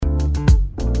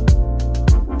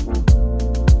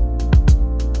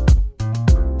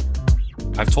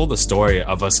I've told the story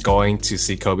of us going to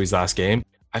see Kobe's last game.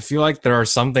 I feel like there are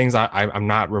some things I'm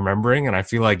not remembering, and I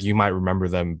feel like you might remember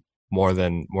them more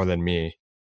than me.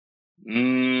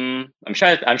 I'm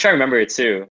trying to remember it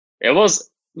too. It was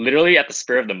literally at the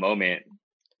spur of the moment.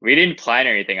 We didn't plan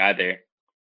anything either.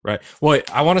 Right. Well,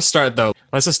 I want to start though.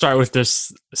 Let's just start with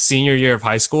this senior year of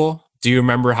high school. Do you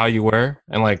remember how you were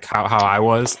and like how I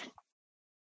was?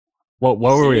 What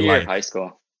were we Senior year of like? high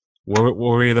school.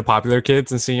 Were we the popular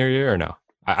kids in senior year or no?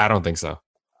 I don't think so.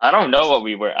 I don't know what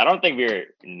we were. I don't think we were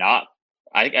not.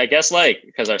 I guess like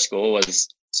because our school was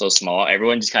so small,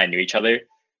 everyone just kind of knew each other.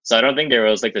 So I don't think there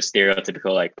was like the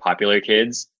stereotypical like popular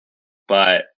kids,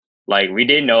 but like we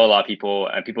did know a lot of people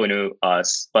and people knew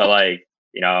us, but like,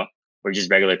 we're just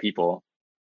regular people.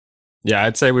 Yeah,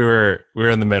 I'd say we were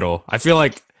in the middle. I feel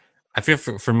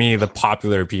for me the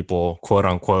popular people, quote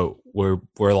unquote, were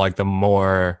like the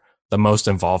most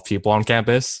involved people on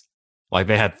campus. Like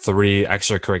they had three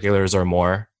extracurriculars or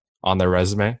more on their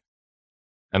resume,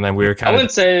 and then we were I kind of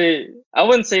wouldn't say I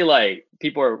wouldn't say like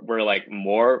people were like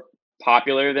more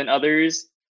popular than others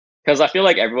because I feel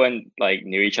like everyone like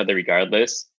knew each other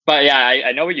regardless. But yeah,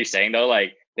 I know what you're saying though.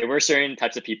 Like there were certain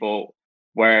types of people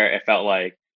where it felt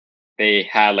like they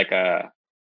had like a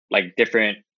like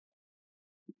different.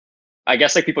 I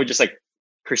guess like people just like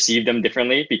perceived them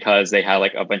differently because they had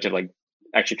like a bunch of like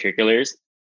extracurriculars.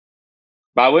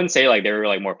 But I wouldn't say like they were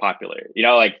like more popular.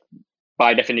 Like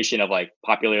by definition of like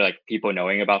popular, like people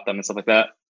knowing about them and stuff like that.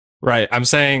 right. I'm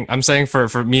saying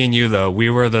for me and you though, we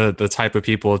were the type of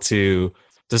people to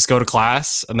just go to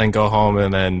class and then go home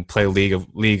and then play League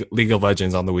of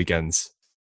Legends on the weekends,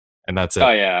 and that's Oh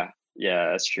it. yeah, yeah,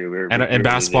 that's true. We And were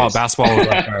basketball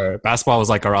losers. basketball was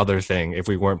like our other thing if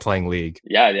we weren't playing league.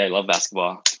 Yeah, yeah, I love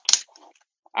basketball.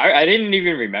 I didn't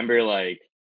even remember like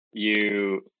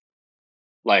you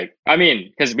like I mean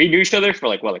because we knew each other for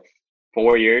like what like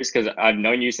 4 years because I've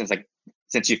known you since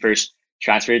you first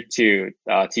transferred to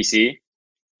TC.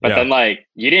 But Yeah. then like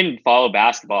you didn't follow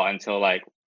basketball until like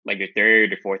your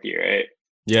third or fourth year, right?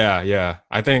 Yeah, yeah.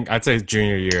 I think I'd say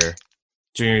junior year.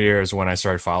 Junior year is when I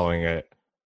started following it.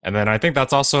 And then I think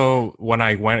that's also when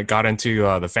I got into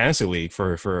the fantasy league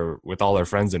for with all our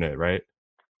friends in it, right?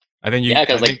 Yeah,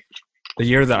 because I like think the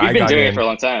year that we've I been got doing it for in, a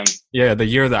long time. yeah, the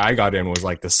year that I got in was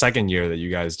like the second year that you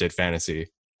guys did fantasy.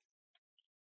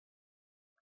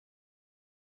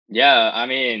 Yeah, I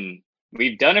mean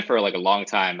we've done it for like a long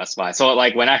time. That's why. So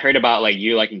like when I heard about like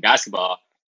you liking basketball,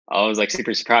 I was like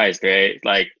super surprised, right?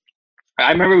 Like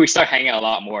I remember we started hanging out a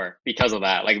lot more because of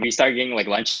that. Like we started getting like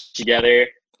lunch together,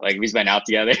 like we spent out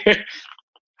together.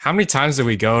 How many times did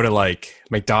we go to like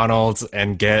McDonald's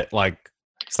and get like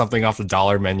something off the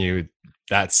dollar menu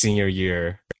that senior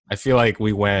year? I feel like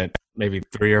we went maybe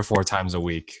 3 or 4 times a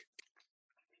week.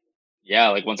 Yeah,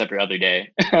 like once every other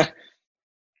day.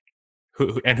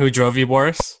 Who drove you,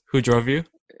 Boris? Who drove you?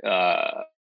 uh,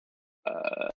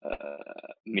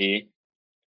 Me?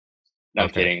 No, I'm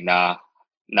Okay. kidding. Nah,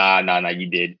 nah. You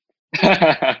did.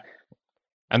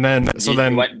 And then, do, so you, do you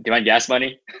then, want do you want gas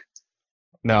money?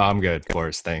 no, I'm good,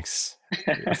 Boris. Thanks.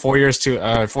 4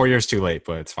 years4 years too late,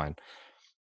 but it's fine.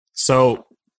 So,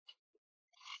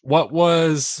 what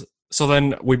was, so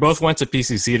then we both went to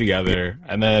PCC together,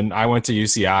 and then I went to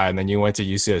UCI, and then you went to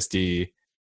UCSD,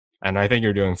 and I think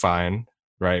you're doing fine,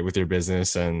 right, with your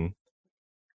business. And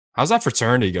how's that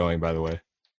fraternity going, by the way?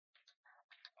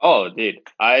 Oh, dude,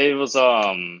 I was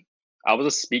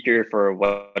a speaker for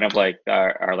one of like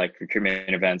our like recruitment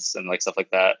events and like stuff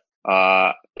like that.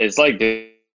 It's like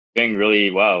doing really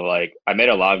well. Like I made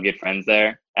a lot of good friends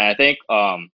there, and I think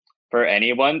for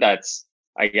anyone that's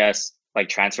I guess like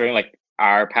transferring like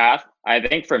our path, I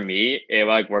think for me it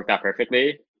like worked out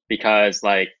perfectly because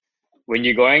like when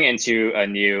you're going into a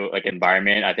new like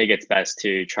environment, I think it's best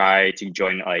to try to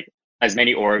join like as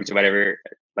many orgs or whatever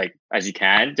like as you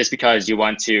can, just because you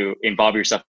want to involve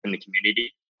yourself in the community.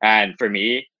 And for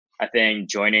me, I think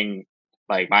joining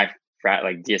like my frat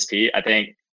like DSP, I think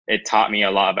it taught me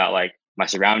a lot about like my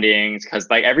surroundings because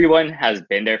like everyone has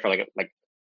been there for like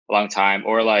a long time,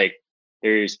 or like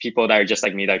there's people that are just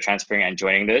like me that are transferring and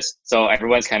joining this. So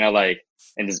everyone's kind of like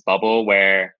in this bubble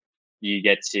where you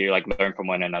get to like learn from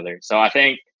one another. So I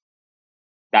think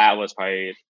that was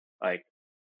probably like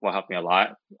what helped me a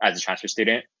lot as a transfer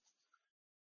student.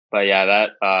 But yeah,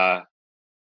 that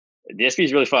DSP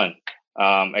is really fun.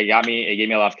 It gave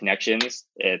me a lot of connections.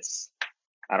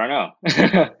 I don't know.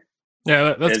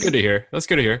 Yeah, that's good It's to hear. That's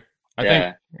good to hear. I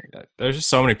think yeah. there's just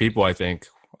so many people, I think,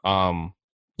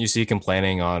 you see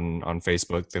complaining on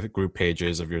Facebook, the group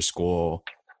pages of your school,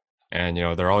 and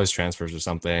they're always transfers or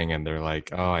something, and they're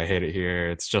like, oh, I hate it here,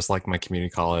 it's just like my community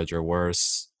college or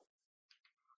worse.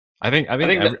 I I think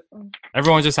think that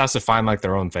everyone just has to find like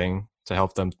their own thing to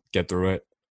help them get through it.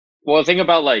 well, think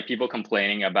about like people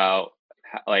complaining about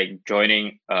like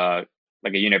joining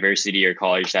like a university or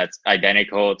college that's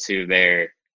identical to their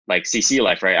like CC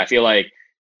life, right? I feel like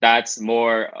that's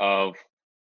more of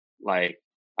like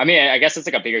I mean, I guess it's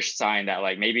like a bigger sign that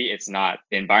like maybe it's not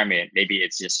the environment, maybe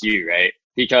it's just you, right?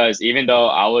 Because even though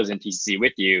I was in TCC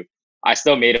with you, I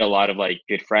still made a lot of like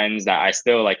good friends that I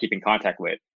still like keep in contact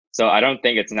with. So I don't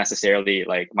think it's necessarily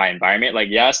like my environment. Like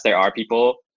yes, there are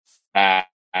people that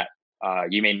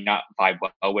you may not vibe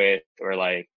well with, or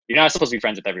like you're not supposed to be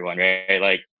friends with everyone, right?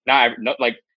 Like not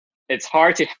like it's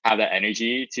hard to have that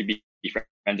energy to be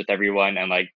friends with everyone and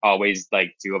like always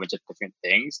like do a bunch of different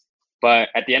things. But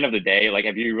at the end of the day, like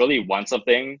if you really want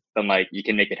something, then like you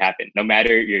can make it happen, no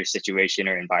matter your situation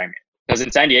or environment. Because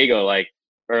in San Diego, like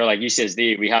or like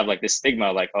UCSD, we have like this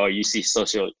stigma, like oh, you see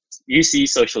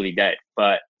socially dead.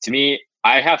 But to me,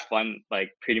 I have fun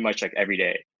like pretty much like every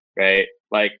day, right?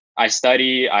 Like I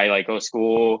study, I like go to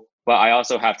school, but I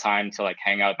also have time to like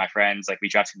hang out with my friends. Like we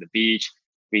drive to the beach,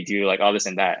 we do like all this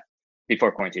and that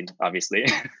before quarantine, obviously.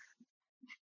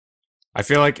 I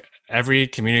feel like every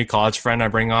community college friend I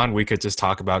bring on, we could just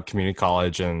talk about community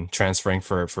college and transferring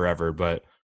for forever. But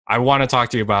I want to talk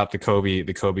to you about the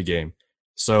Kobe game.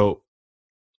 So,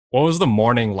 what was the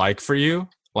morning like for you?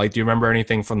 Like, do you remember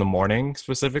anything from the morning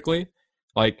specifically?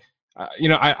 Like,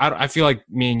 I feel like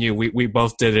me and you, we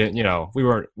both didn't,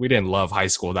 we didn't love high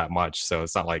school that much. So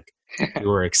it's not like we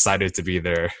were excited to be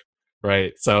there,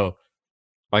 right? So,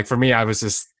 like for me, I was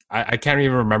just I can't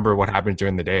even remember what happened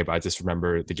during the day, but I just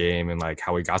remember the game and like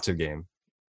how we got to the game.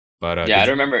 But Yeah, I did don't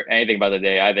you remember anything about the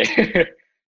day either.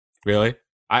 really?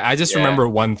 I just Yeah. remember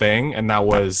one thing, and that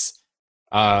was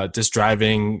just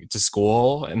driving to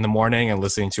school in the morning and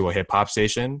listening to a hip hop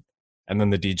station, and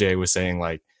then the DJ was saying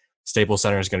like Staples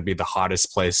Center is going to be the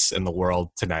hottest place in the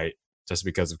world tonight just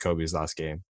because of Kobe's last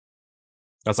game.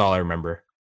 That's all I remember.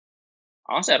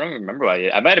 Honestly, I don't remember what I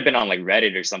did. I might have been on like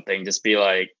Reddit or something, just be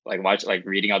like watch like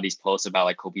reading all these posts about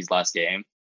like Kobe's last game.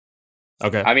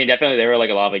 Okay. I mean, definitely there were like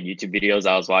a lot of like YouTube videos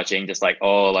I was watching, just like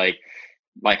oh like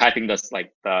hyping this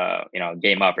like the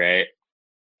game up, right?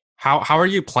 How are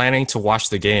you planning to watch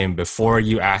the game before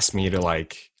you ask me to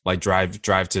like drive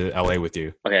to LA with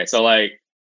you? Okay, so like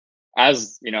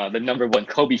as the number one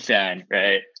Kobe fan,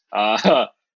 right? Uh,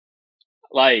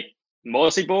 like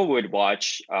most people would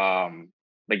watch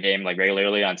the game like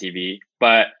regularly on TV,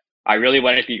 but I really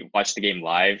wanted to watch the game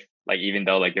live, like even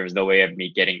though like there was no way of me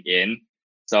getting in.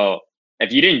 So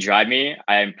if you didn't drive me,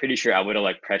 I'm pretty sure I would have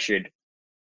like pressured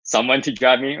someone to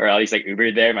drive me, or at least like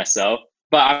Uber there myself.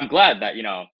 But I'm glad that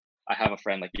I have a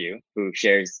friend like you who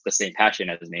shares the same passion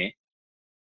as me,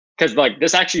 because like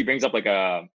this actually brings up like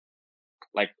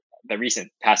the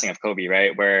recent passing of Kobe,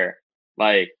 right? Where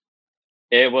like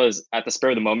it was at the spur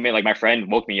of the moment. Like my friend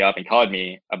woke me up and called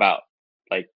me about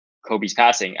like Kobe's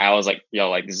passing. I was like, yo,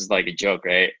 like this is like a joke,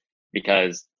 right?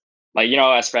 Because like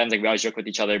as friends, like we always joke with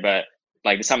each other, but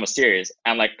like this time was serious.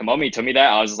 And like the moment he told me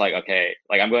that, I was just like, okay,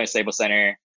 like I'm going to Staples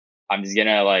Center. I'm just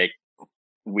gonna like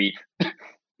weep.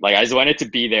 Like I just wanted to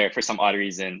be there for some odd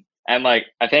reason. And like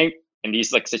I think in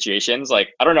these like situations, like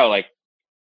I don't know, like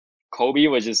Kobe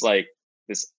was just like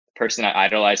this person I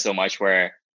idolized so much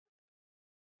where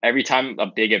every time a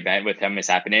big event with him is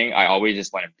happening, I always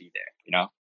just want to be there.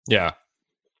 Yeah.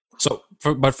 So,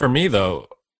 but for me though,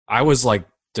 I was like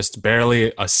just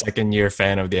barely a second year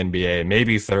fan of the NBA,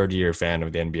 maybe third year fan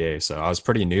of the NBA. So I was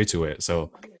pretty new to it.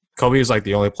 So Kobe was like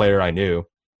the only player I knew.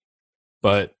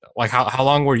 But like, how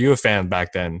long were you a fan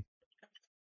back then?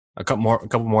 A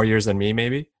couple more years than me,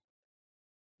 maybe.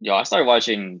 Yo, I started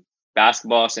watching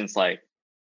basketball since like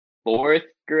fourth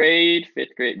grade,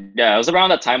 fifth grade. Yeah, it was around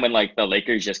that time when like the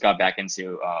Lakers just got back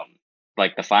into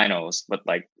like the finals with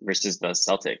like versus the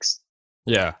Celtics.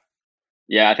 Yeah.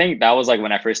 Yeah, I think that was like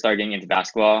when I first started getting into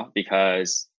basketball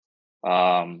because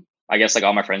I guess like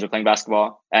all my friends were playing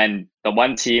basketball. And the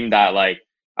one team that like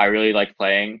I really liked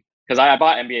playing because I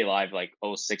bought NBA Live like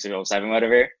 '06 or '07,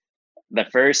 whatever. The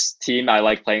first team I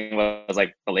liked playing was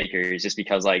like the Lakers just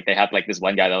because like they had like this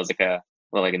one guy that was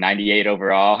like a 98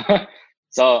 overall.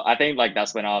 So I think like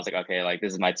that's when I was like, okay, like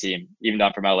this is my team. Even though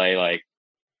I'm from LA, like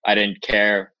I didn't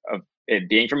care of it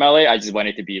being from LA. I just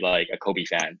wanted to be like a Kobe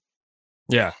fan.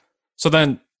 Yeah. So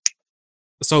then,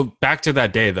 so back to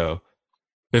that day though,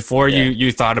 before Yeah.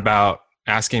 you thought about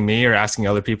asking me or asking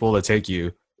other people to take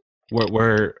you,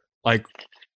 were like,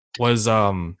 was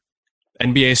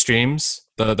NBA streams,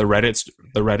 the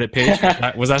Reddit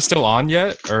page, was that still on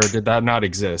yet, or did that not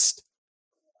exist?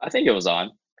 I think it was on.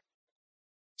 Yeah,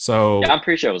 So I'm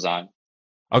pretty sure it was on.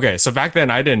 okay, so back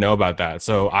then I didn't know about that.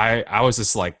 So I was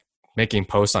just like making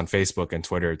posts on Facebook and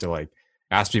Twitter to like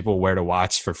ask people where to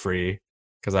watch for free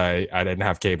because I didn't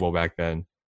have cable back then.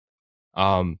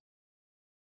 Um,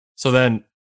 so then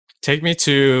take me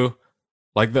to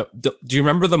like do you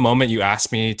remember the moment you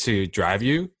asked me to drive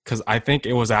you? Because I think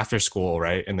it was after school,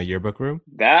 right, in the yearbook room.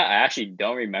 That I actually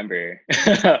don't remember.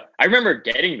 I remember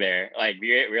getting there, like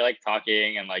we were like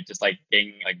talking and like just like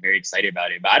getting like very excited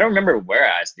about it, but I don't remember where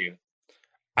I asked you.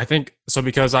 I think so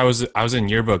because I was in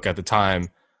yearbook at the time.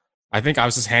 I think I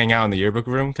was just hanging out in the yearbook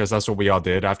room because that's what we all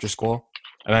did after school.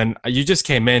 And then you just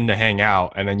came in to hang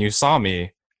out, and then you saw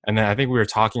me, and then I think we were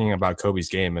talking about Kobe's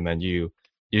game, and then you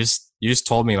just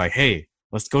told me like, "Hey,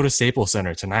 let's go to Staples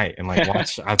Center tonight and like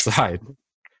watch outside."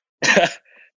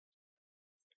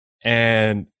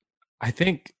 And I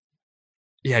think,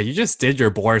 yeah, you just did your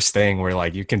Boris thing where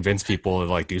like you convinced people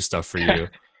to like do stuff for you,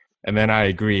 and then I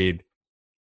agreed.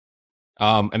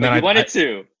 And But then you I wanted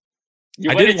to. You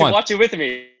I did wanted to want, watch it with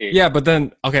me. yeah, but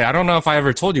then okay, I don't know if I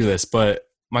ever told you this, but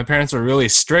my parents were really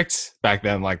strict back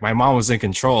then. Like my mom was in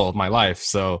control of my life,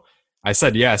 so I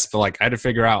said yes, but like I had to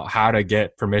figure out how to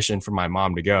get permission from my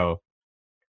mom to go.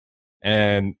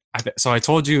 And so I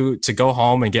told you to go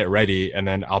home and get ready, and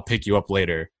then I'll pick you up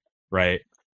later, right?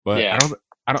 But Yeah.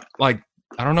 I don't like,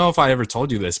 I don't know if I ever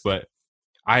told you this, but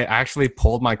I actually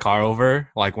pulled my car over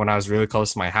like when I was really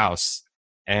close to my house,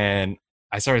 and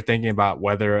I started thinking about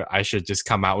whether I should just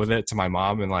come out with it to my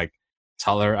mom and like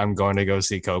tell her I'm going to go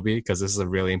see Kobe because this is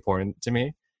really important to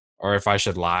me, or if I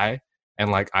should lie. And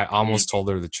like I Mm. almost told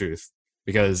her the truth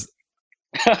because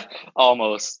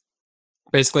Almost.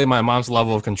 basically my mom's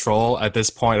level of control at this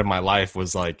point of my life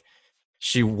was like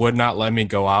she would not let me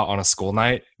go out on a school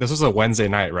night. This was a Wednesday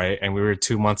night, right? And we were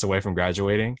 2 months away from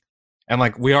graduating. And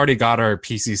like we already got our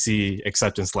PCC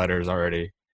acceptance letters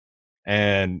already.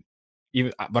 And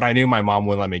even, but I knew my mom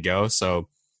wouldn't let me go. So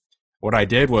what I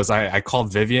did was I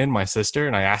called Vivian, my sister,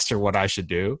 and I asked her what I should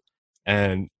do.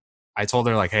 And I told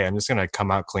her like, hey, I'm just gonna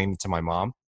come out clean to my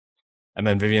mom. And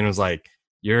then Vivian was like,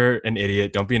 you're an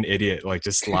idiot. Don't be an idiot. Like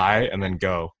just lie and then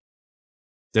go.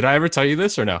 Did I ever tell you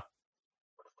this or no?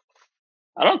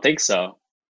 I don't think so.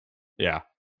 Yeah.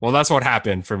 Well, that's what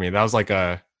happened for me. That was like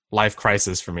a life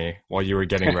crisis for me while you were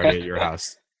getting ready at your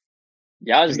house.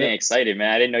 Yeah, I was And just then, getting excited,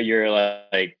 man. I didn't know you were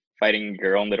like fighting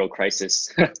your own little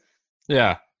crisis.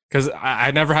 yeah, because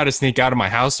I never had to sneak out of my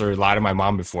house or lie to my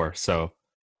mom before. So,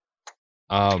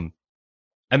 um,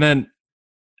 and then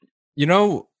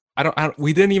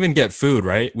we didn't even get food,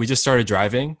 right? We just started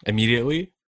driving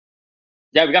immediately.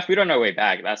 Yeah, we got food on our way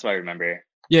back. That's what I remember.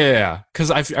 Yeah,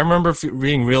 because I remember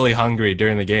being really hungry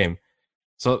during the game.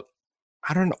 So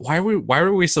I don't know why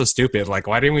were we so stupid? Like,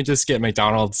 why didn't we just get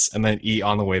McDonald's and then eat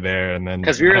on the way there and then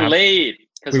Because we not were have? late.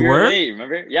 Because We we were were? late.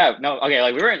 Remember? Yeah. No. Okay.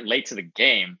 Like we weren't late to the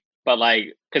game, but like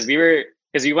because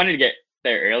we wanted to get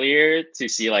there earlier to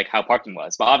see like how parking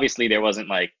was. But obviously there wasn't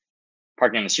like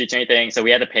parking on the streets or anything, so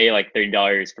we had to pay like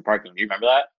 $30 for parking. Do you remember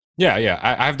that? Yeah, yeah.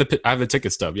 I have the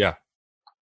ticket stub. Yeah.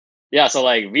 Yeah. So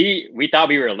like we thought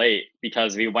we were late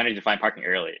because we wanted to find parking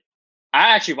early. I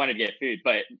actually wanted to get food,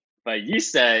 but you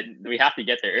said we have to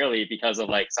get there early because of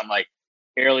like some like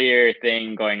earlier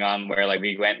thing going on where like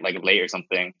we went like late or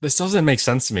something. This doesn't make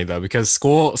sense to me though because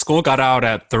school got out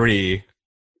at 3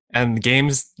 and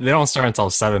games they don't start until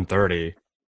 7:30.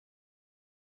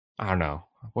 I don't know.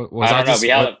 What, was I I don't know. just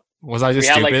what was I We just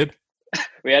had like stupid?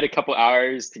 we had a couple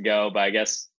hours to go, but I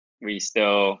guess we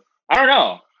still. I don't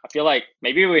know. I feel like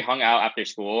maybe we hung out after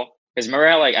school because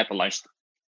remember like at the lunch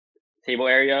table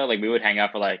area, like we would hang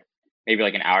out for like maybe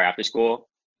like an hour after school,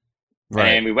 Right.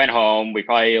 and we went home. We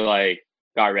probably like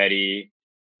got ready,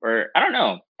 or I don't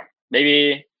know.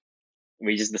 Maybe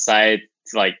we just decided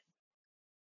to like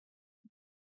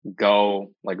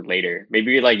go like later.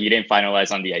 Maybe like you didn't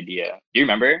finalize on the idea. Do you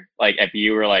remember? Like if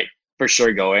you were like for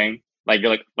sure going, like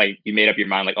you're like you made up your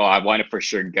mind, like, oh, I want to for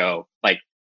sure go, like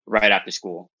right after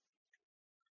school.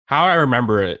 How I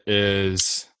remember it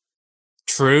is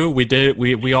true.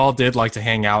 We all did like to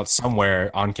hang out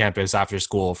somewhere on campus after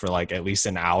school for like at least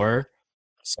an hour.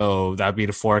 So that'd be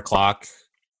to 4 o'clock,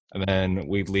 and then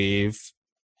we'd leave.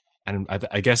 And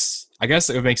I guess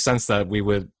it would make sense that we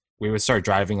would start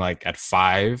driving like at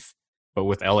 5, but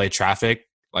with LA traffic,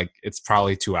 like it's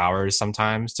probably 2 hours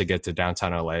sometimes to get to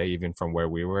downtown LA, even from where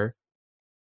we were.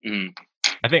 Mm.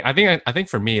 I think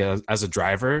for me as a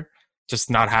driver, just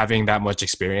not having that much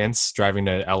experience driving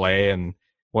to LA and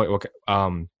what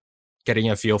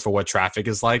getting a feel for what traffic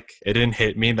is like, it didn't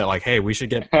hit me that like, hey, we should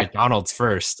get McDonald's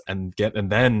first and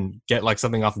then get like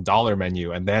something off the dollar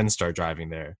menu and then start driving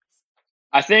there.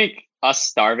 I think us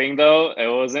starving though, it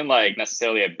wasn't like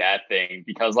necessarily a bad thing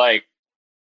because like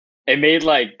it made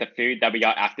like the food that we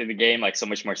got after the game like so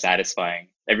much more satisfying.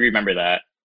 If you remember that.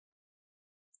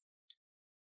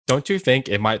 Don't you think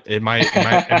it might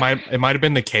have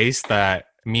been the case that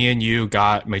me and you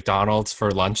got McDonald's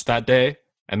for lunch that day,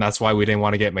 and that's why we didn't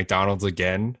want to get McDonald's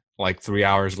again like 3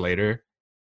 hours later?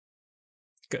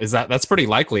 That's pretty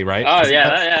likely, right? Oh 'Cause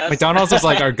yeah, yeah. McDonald's is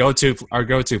like our go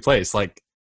to place. Like,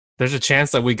 there's a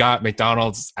chance that we got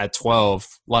McDonald's at 12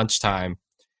 lunchtime,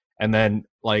 and then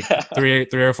like three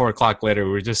or 4 o'clock later,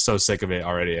 we were just so sick of it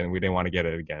already, and we didn't want to get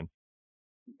it again.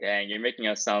 Dang, you're making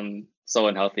us sound so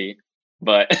unhealthy.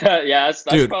 But yeah, that's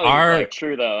Dude, probably like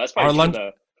true though. That's our probably true lunch,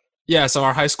 though. yeah. So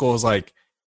our high school is like,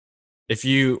 if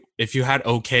you had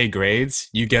okay grades,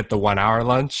 you get the 1 hour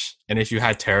lunch, and if you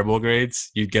had terrible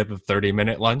grades, you'd get the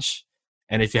 30-minute lunch.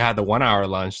 And if you had the 1 hour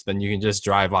lunch, then you can just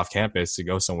drive off campus to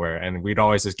go somewhere, and we'd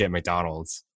always just get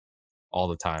McDonald's all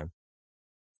the time.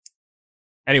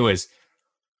 Anyways,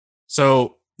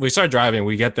 so we start driving.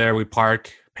 We get there, we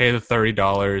park, pay the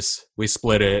 $30, we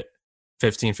split it,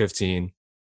 15-15.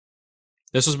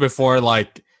 This was before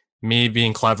like me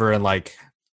being clever and like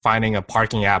finding a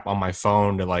parking app on my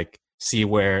phone to like see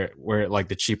where like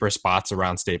the cheaper spots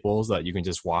around Staples that you can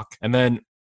just walk. And then,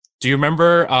 do you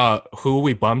remember who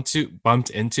we bumped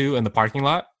into in the parking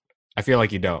lot? I feel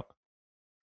like you don't.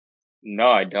 No,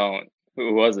 I don't.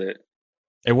 Who was it?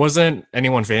 It wasn't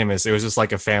anyone famous. It was just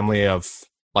like a family of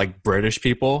like British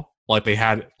people. Like, they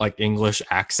had like English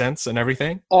accents and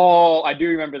everything. Oh, I do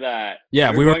remember that.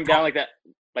 Yeah, We were we were. going down like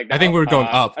I that think we were going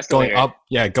escalator. up.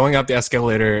 Yeah, going up the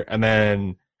escalator, and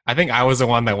then I think I was the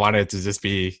one that wanted to just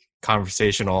be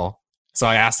conversational. So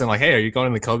I asked them like, "Hey, are you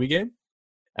going to the Kobe game?"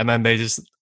 And then they just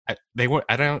they were.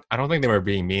 I don't think they were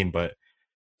being mean, but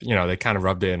they kind of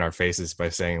rubbed it in our faces by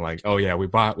saying like, "Oh yeah, we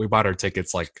bought our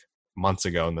tickets like months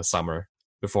ago in the summer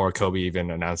before Kobe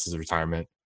even announced his retirement."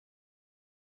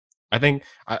 I think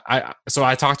so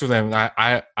I talked to them.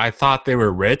 And I thought they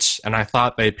were rich, and I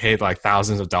thought they paid like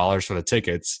thousands of dollars for the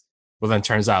tickets. But then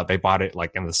turns out they bought it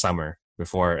like in the summer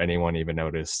before anyone even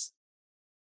noticed,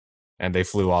 and they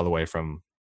flew all the way from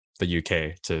the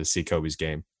UK to see Kobe's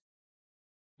game.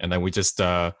 And then we just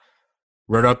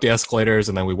rode up the escalators,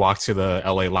 and then we walked to the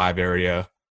LA Live area.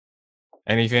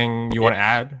 Anything you want to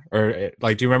add, or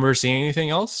like, do you remember seeing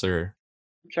anything else, or?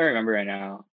 I'm trying to remember right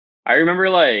now. I remember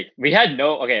like we had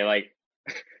no okay, like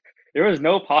there was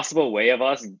no possible way of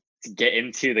us to get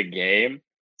into the game.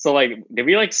 So like did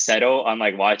we like settle on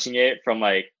like watching it from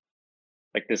like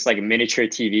this like miniature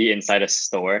TV inside a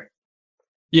store?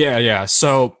 Yeah.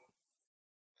 So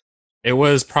it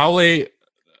was probably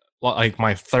like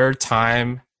my third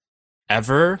time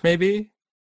ever, maybe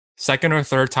second or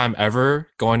third time ever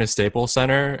going to Staples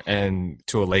Center and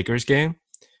to a Lakers game.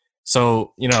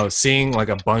 So, seeing like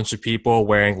a bunch of people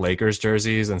wearing Lakers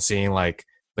jerseys and seeing like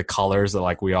the colors that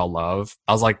like we all love,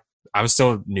 I was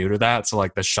still new to that. So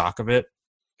like the shock of it.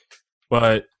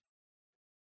 But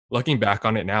looking back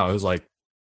on it now, it was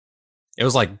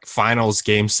like finals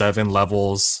game 7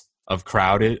 levels of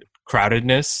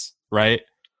crowdedness, right?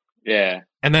 Yeah.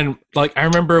 And then like I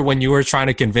remember when you were trying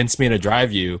to convince me to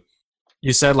drive you,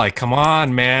 you said like, "Come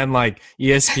on, man! Like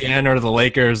ESPN or the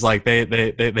Lakers, like they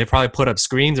probably put up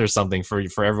screens or something for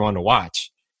everyone to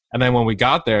watch." And then when we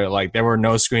got there, like there were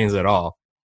no screens at all.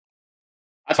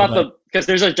 I So thought like, because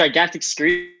there's a gigantic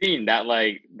screen that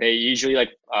like they usually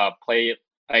like play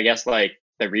I guess like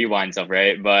the rewinds of,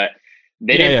 right? But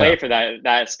they yeah, didn't play yeah, it for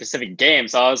that specific game.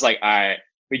 So I was like, all right,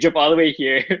 we jump all the way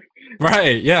here.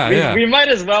 right, yeah, we yeah, we might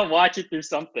as well watch it through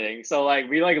something. So like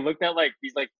we like looked at like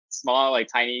these like small like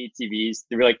tiny TVs.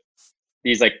 They were like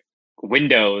these like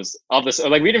windows of the store.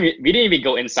 Like we didn't even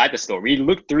go inside the store. We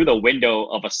looked through the window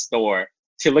of a store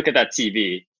to look at that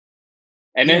TV.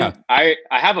 And yeah. then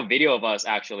I have a video of us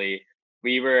actually.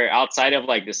 We were outside of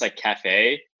like this like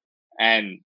cafe,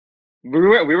 and we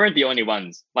weren't the only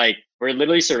ones. Like we're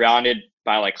literally surrounded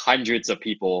by like hundreds of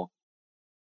people,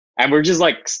 and we're just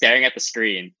like staring at the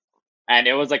screen. And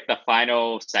it was like the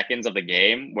final seconds of the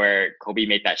game where Kobe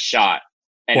made that shot,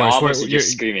 and Boris, all of us are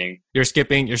just screaming. you're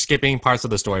skipping parts of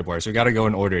the storyboard. So we got to go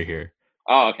in order here.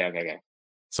 Oh, okay.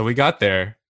 So we got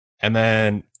there, and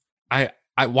then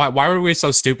why were we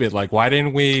so stupid? Like, why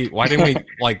didn't we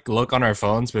like look on our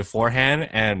phones beforehand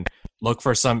and look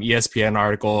for some ESPN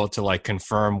article to like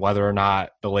confirm whether or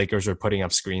not the Lakers were putting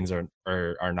up screens or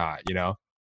not?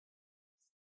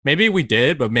 Maybe we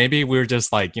did, but maybe we were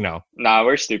just like, Nah,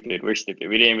 we're stupid. We're stupid.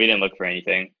 We didn't look for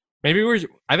anything. maybe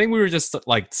I think we were just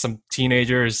like some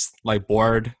teenagers like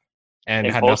bored and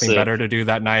had nothing Impulsive, better to do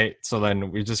that night. So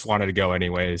then we just wanted to go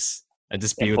anyways and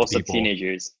just be with impulsive people.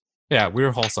 teenagers. Yeah, we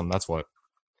were wholesome. That's what.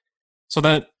 So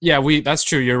then, yeah, that's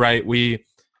true. You're right. We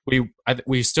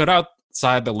we stood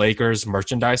outside the Lakers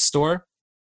merchandise store,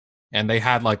 and they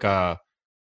had like a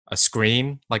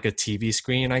screen, like a TV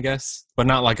screen, I guess, but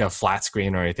not like a flat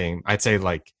screen or anything. I'd say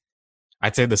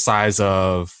the size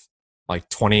of like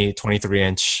 23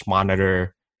 inch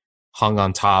monitor hung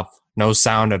on top, no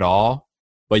sound at all,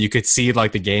 but you could see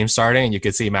like the game starting and you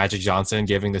could see Magic Johnson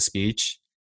giving the speech.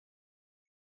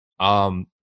 Um,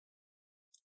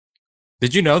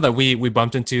 did you know that we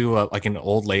bumped into like an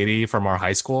old lady from our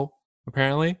high school?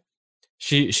 Apparently,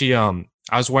 she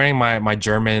I was wearing my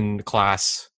German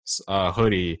class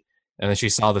hoodie, and then she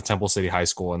saw the Temple City High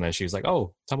School, and then she was like,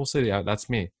 "Oh, Temple City, that's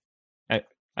me."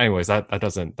 Anyways,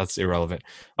 that's irrelevant.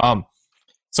 Um,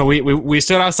 so we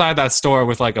stood outside that store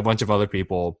with like a bunch of other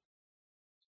people,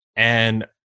 and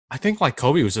I think like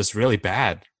Kobe was just really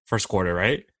bad first quarter,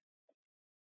 right?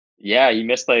 Yeah, he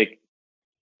missed like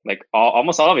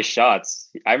almost all of his shots.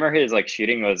 I remember his like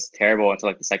shooting was terrible until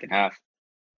like the second half.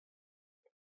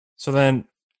 So then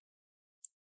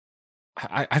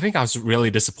I think I was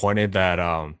really disappointed that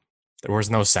there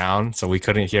was no sound, so we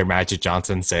couldn't hear Magic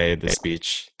Johnson say the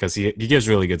speech because he gives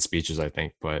really good speeches, I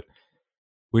think. But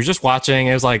we were just watching.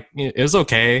 It was like it was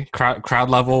okay. Crowd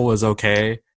level was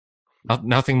okay.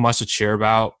 Nothing much to cheer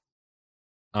about.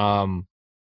 Um,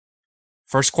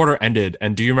 First quarter ended,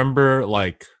 and do you remember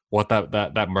like what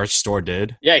that merch store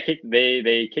did? Yeah,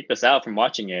 they kicked us out from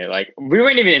watching it. Like we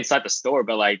weren't even inside the store,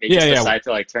 but like they Yeah, just yeah, decided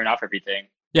to like turn off everything.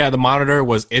 yeah. The monitor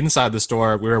was inside the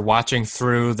store. We were watching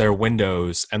through their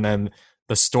windows, and then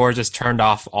the store just turned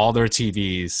off all their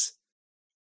TVs.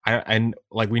 And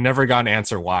like we never got an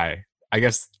answer why. I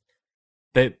guess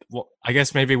I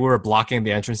guess maybe we were blocking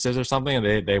the entrances or something,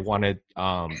 and they wanted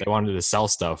to sell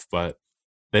stuff, but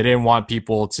they didn't want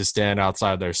people to stand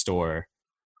outside their store.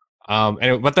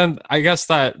 But then I guess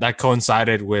that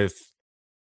coincided with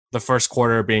the first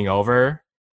quarter being over,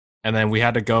 and then we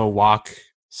had to go walk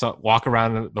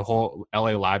around the whole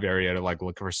LA Live area to like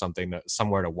look for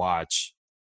somewhere to watch.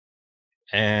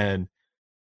 And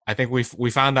I think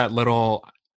we found that little.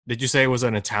 Did you say it was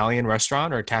an Italian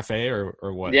restaurant or a cafe or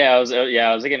what? Yeah, I was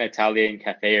like an Italian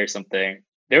cafe or something.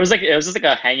 There was like it was just like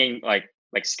a hanging like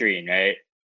screen, right?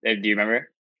 Do you remember?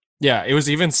 Yeah, it was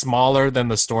even smaller than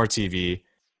the store TV.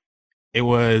 It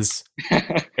was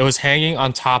it was hanging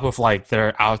on top of like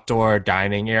their outdoor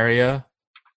dining area.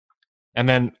 And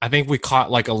then I think we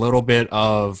caught like a little bit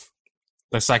of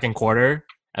the second quarter,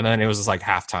 and then it was just like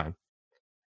halftime.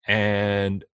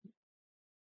 And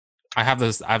I have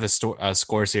the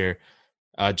scores here.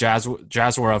 Jazz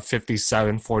were up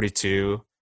 57-42,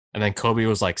 and then Kobe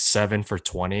was like 7 for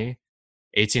 20,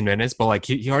 18 minutes, but like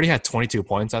he already had 22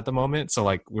 points at the moment, so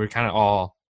like we are kind of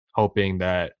all hoping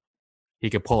that he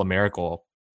could pull a miracle.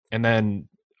 And then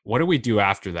what do we do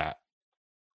after that?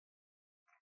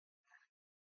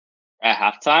 At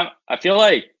halftime, I feel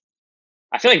like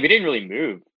we didn't really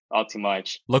move all too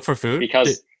much Look for food?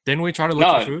 because Didn't we try to look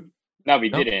for no, food? no, we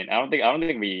No? didn't. I don't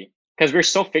think we because we're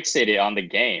so fixated on the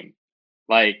game.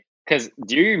 Like, because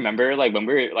do you remember like when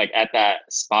we were like at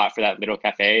that spot for that little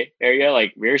cafe area?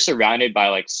 Like we were surrounded by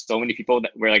like so many people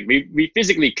that were like we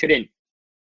physically couldn't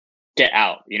get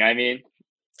out. You know what I mean?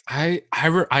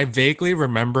 I vaguely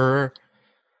remember.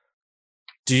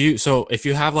 Do you so if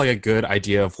you have like a good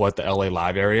idea of what the LA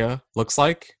Live area looks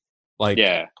like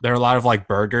Yeah. there are a lot of like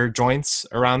burger joints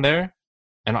around there,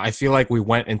 and I feel like we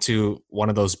went into one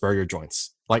of those burger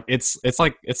joints. Like it's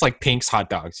like Pink's hot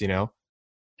dogs, you know?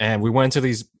 And we went to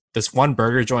this one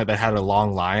burger joint that had a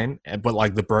long line, but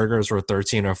like the burgers were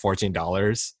 $13 or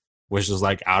 $14, which was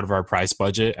like out of our price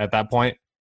budget at that point.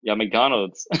 Yeah,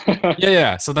 McDonald's. Yeah,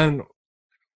 yeah. So then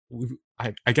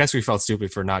I guess we felt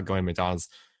stupid for not going to McDonald's.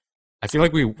 I feel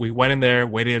like we went in there,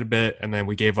 waited a bit, and then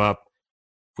we gave up.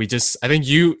 I think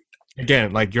you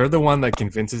again, like you're the one that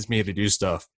convinces me to do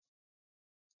stuff,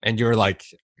 and you're like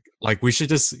we should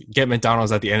just get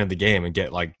McDonald's at the end of the game and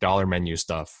get like dollar menu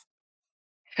stuff.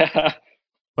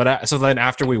 But so then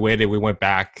after we waited, we went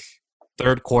back.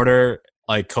 Third quarter,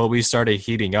 like Kobe started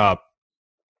heating up.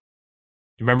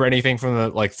 You remember anything from the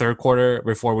like third quarter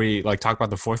before we like talk about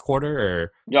the fourth quarter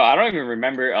or Yo, I don't even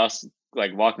remember us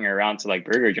like walking around to like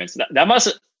burger joints. That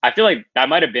must I feel like that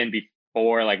might have been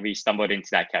before like we stumbled into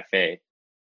that cafe.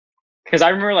 Because I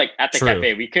remember like at the true?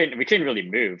 cafe we couldn't really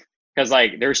move because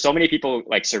like there were so many people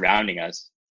like surrounding us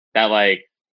that like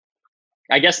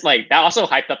I guess like that also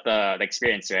hyped up the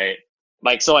experience, right?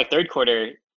 Like so like third quarter,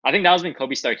 I think that was when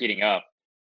Kobe started heating up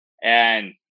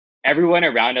and everyone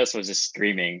around us was just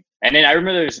screaming. And then I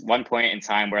remember there was one point in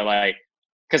time where like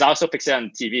because I was so fixated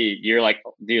on TV, you're like,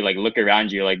 do you like look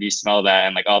around you, like do you smell that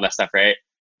and like all that stuff, right?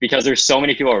 Because there's so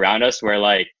many people around us where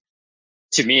like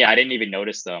to me I didn't even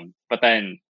notice them. But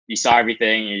then you saw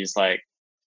everything, and you're just like,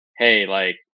 hey,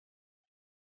 like,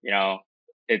 you know,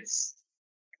 it's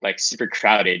like super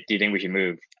crowded. Do you think we should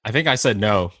move? I think I said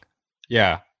no.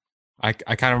 Yeah, I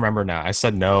kind of remember now. I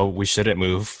said no, we shouldn't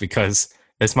move because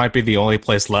this might be the only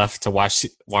place left to watch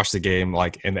the game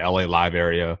like in the LA Live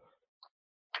area.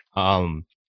 Um,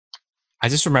 I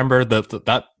just remember that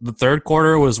the third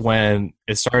quarter was when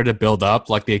it started to build up,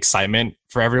 like the excitement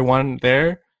for everyone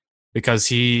there, because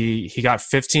he got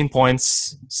 15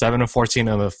 points, 7 of 14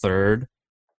 in the third,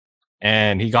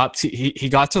 and he got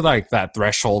to like that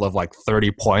threshold of like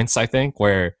 30 points, I think,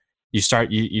 where you start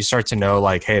to know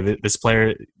like, hey, this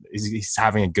player he's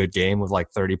having a good game with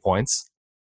like 30 points.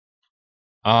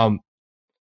 Um,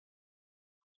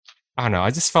 I don't know.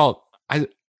 I just felt I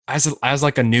as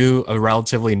like a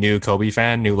relatively new Kobe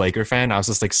fan, new Laker fan, I was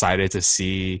just excited to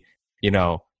see,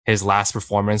 his last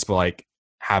performance, but like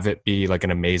have it be like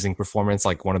an amazing performance,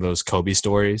 like one of those Kobe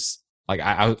stories. Like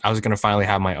I was gonna finally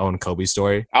have my own Kobe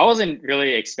story. I wasn't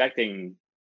really expecting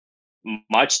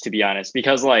much, to be honest,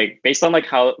 because like based on like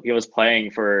how he was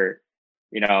playing for,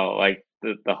 like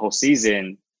the whole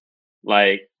season,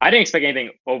 like I didn't expect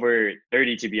anything over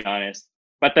 30, to be honest.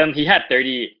 But then he had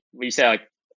 30. We said like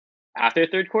after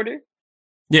third quarter.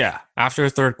 Yeah, after the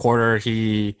third quarter,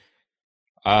 he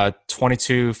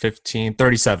 22, 15,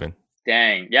 37.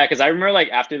 Dang, yeah, because I remember like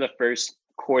after the first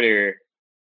quarter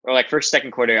or like first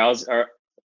second quarter, or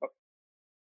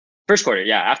first quarter,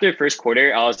 yeah, after the first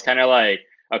quarter, I was kind of like,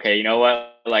 okay, you know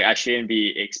what, like I shouldn't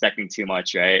be expecting too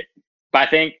much, right? But I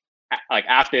think like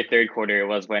after the third quarter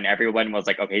was when everyone was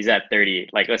like, okay, he's at 30,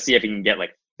 like let's see if he can get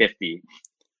like 50.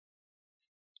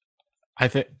 I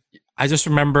think I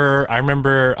remember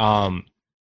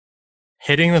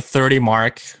hitting the 30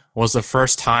 mark was the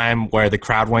first time where the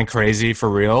crowd went crazy for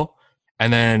real.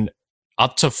 And then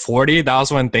up to 40, that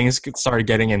was when things started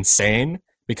getting insane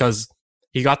because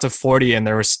he got to 40 and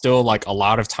there was still like a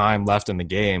lot of time left in the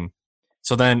game.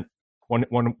 So then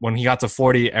when he got to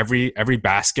 40, every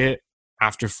basket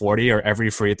after 40 or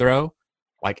every free throw,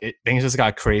 things just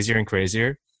got crazier and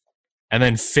crazier. And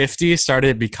then 50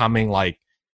 started becoming like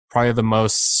probably the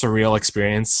most surreal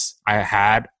experience I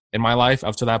had in my life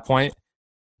up to that point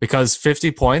because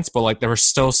 50 points, but like there was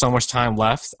still so much time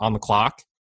left on the clock.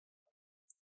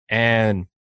 And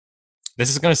this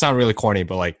is going to sound really corny,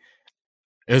 but like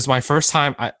it was my first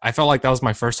time. I felt like that was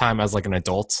my first time as like an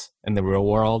adult in the real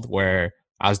world where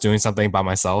I was doing something by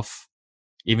myself,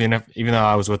 even though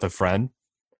I was with a friend,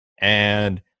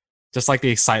 and just like the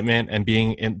excitement and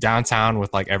being in downtown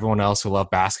with like everyone else who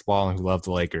loved basketball and who loved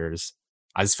the Lakers.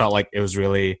 I just felt like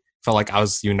felt like I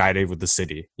was united with the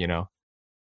city, you know?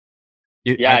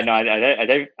 Yeah, no,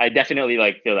 I definitely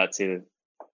like feel that too.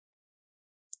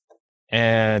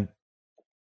 And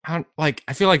I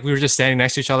feel like we were just standing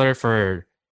next to each other for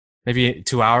maybe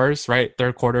 2 hours, right?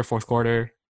 Third quarter, fourth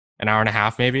quarter, an hour and a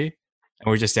half maybe. And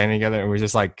we're just standing together and we're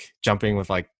just like jumping with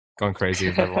like going crazy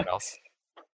with everyone else.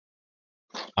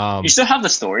 You still have the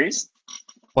stories?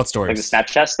 What stories? Like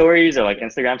the Snapchat stories or like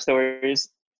Instagram stories?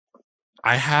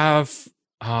 I have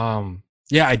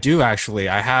yeah, I do actually.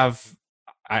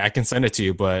 I can send it to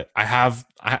you, but I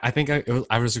think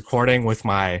I was recording with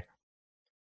my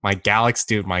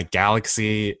Galaxy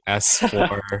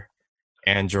S4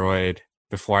 Android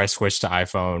before I switched to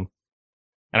iPhone.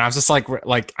 And I was just like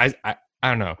I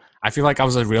don't know. I feel like I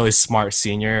was a really smart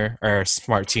senior or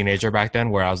smart teenager back then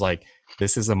where I was like,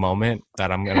 this is a moment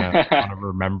that I'm going to want to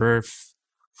remember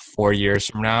 4 years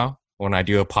from now when I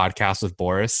do a podcast with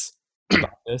Boris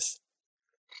about this.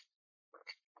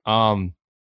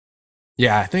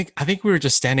 Yeah, I think we were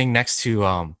just standing next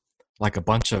to like a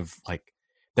bunch of like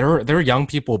there were young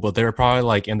people, but they were probably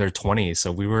like in their 20s.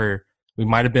 So we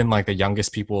might have been like the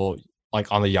youngest people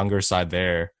like on the younger side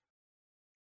there.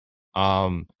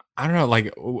 I don't know, like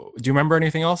do you remember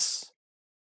anything else?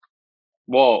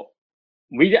 Well,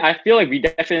 I feel like we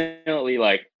definitely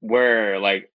like were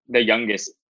like the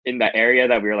youngest in the area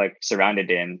that we were like surrounded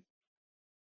in.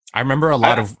 I remember a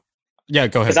lot of yeah,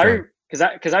 go ahead.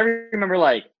 Because I remember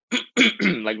like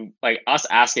like us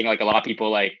asking like a lot of people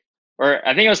like, or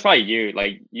I think it was probably you,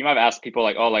 like you might have asked people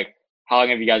like, oh, like how long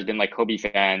have you guys been like Kobe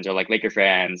fans or like Laker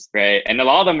fans, right? And a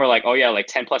lot of them were like, oh yeah, like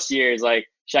 10 plus years, like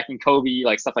Shaq and Kobe,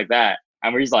 like stuff like that.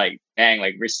 And we're just like, dang,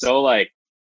 like we're so like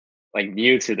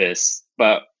new to this,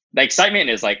 but the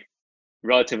excitement is like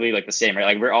relatively like the same, right?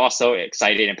 Like we're all so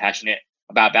excited and passionate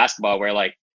about basketball where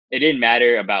like it didn't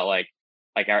matter about like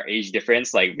our age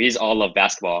difference, like we just all love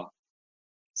basketball.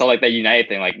 So like that united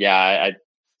thing, like yeah, I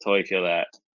totally feel that.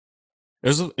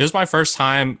 It was my first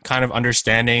time kind of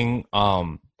understanding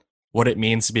what it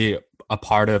means to be a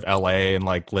part of LA and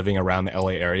like living around the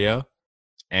LA area.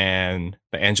 and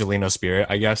the Angelino Spirit,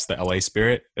 I guess, the LA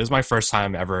Spirit. It was my first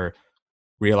time ever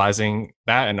realizing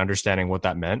that and understanding what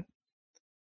that meant.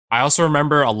 I also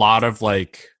remember a lot of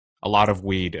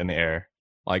weed in the air,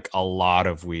 like a lot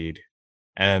of weed.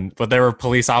 And but there were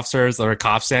police officers, there were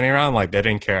cops standing around, like they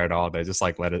didn't care at all. They just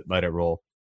like let it roll.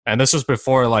 And this was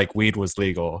before like weed was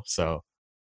legal, so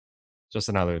just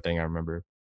another thing I remember.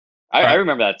 All I right,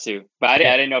 remember that too, but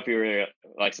yeah, I didn't know if you were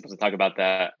like supposed to talk about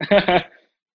that. it's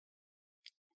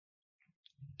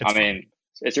I fine. mean,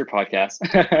 it's your podcast.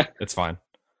 It's fine.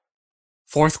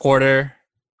 Fourth quarter.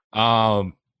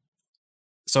 Um,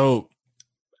 so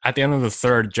at the end of the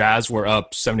third, Jazz were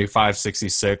up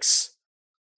 75-66.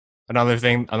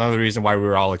 Another reason why we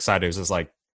were all excited was just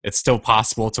like it's still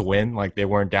possible to win. Like they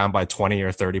weren't down by 20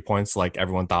 or 30 points like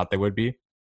everyone thought they would be.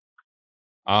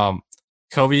 Um,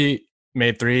 Kobe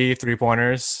made 3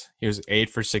 3-pointers. He was 8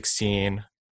 for 16,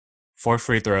 4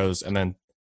 free throws, and then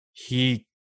he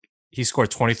he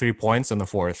scored 23 points in the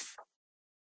fourth.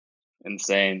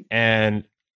 Insane. And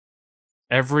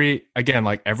every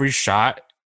shot,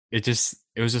 it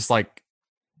was just like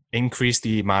increased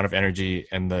the amount of energy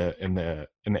in the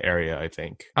area. I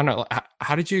think I don't know.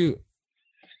 How did you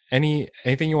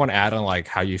anything you want to add on like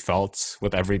how you felt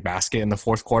with every basket in the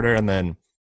fourth quarter, and then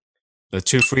the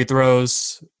two free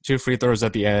throws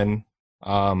at the end,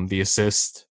 the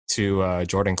assist to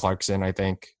Jordan Clarkson, I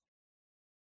think.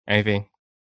 Anything,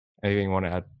 anything you want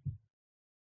to add?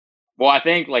 Well, I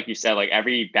think like you said, like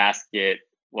every basket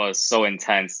was so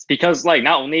intense because like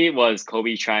not only was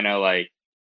Kobe trying to like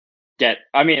get,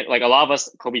 I mean, like a lot of us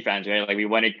Kobe fans, right? Like we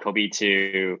wanted Kobe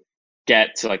to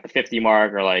get to like the 50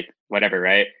 mark or like whatever,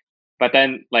 right? But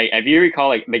then like if you recall,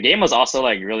 like the game was also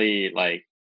like really like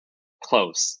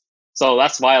close. So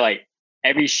that's why like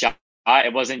every shot,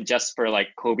 it wasn't just for like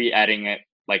Kobe adding it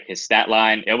like his stat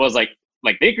line. It was like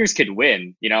Lakers could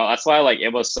win, you know. That's why like it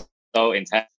was so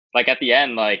intense. Like at the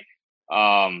end,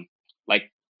 um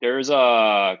like there's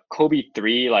a Kobe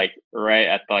three like right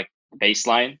at the like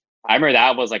baseline. I remember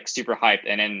that was like super hyped,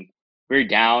 and then we were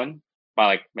down by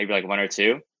like maybe like one or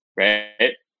two, right?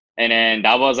 And then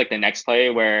that was like the next play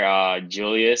where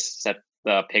Julius set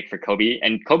the pick for Kobe,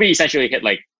 and Kobe essentially hit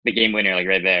like the game winner like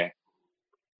right there.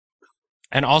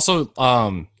 And also,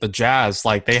 the Jazz,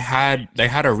 like they had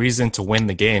a reason to win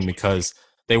the game because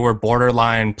they were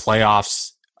borderline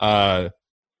playoffs,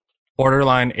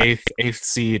 borderline eighth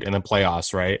seed in the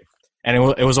playoffs, right? And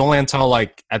it was only until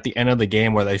like at the end of the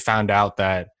game where they found out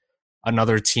that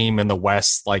another team in the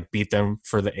West like beat them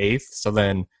for the eighth. So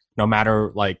then, no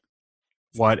matter like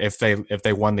what, if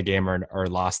they won the game or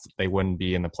lost, they wouldn't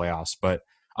be in the playoffs. But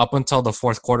up until the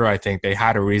fourth quarter, I think they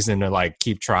had a reason to like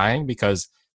keep trying because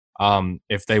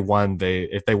if they won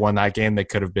that game, they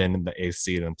could have been in the eighth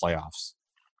seed in the playoffs.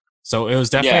 So it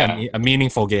was Yeah, definitely a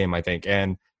meaningful game, I think.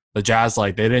 And the Jazz,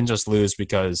 like they didn't just lose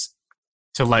because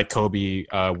to let Kobe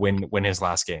win his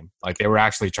last game. Like they were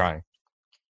actually trying.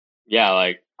 yeah.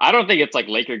 Like I don't think it's like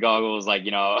Laker goggles, like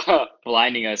you know,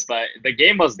 blinding us, but the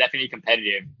game was definitely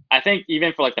competitive. I think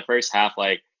even for like the first half,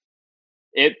 like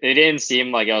it didn't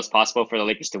seem like it was possible for the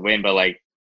Lakers to win, but like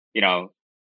you know,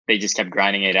 they just kept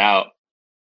grinding it out.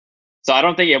 So I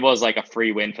don't think it was like a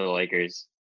free win for the Lakers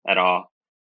at all.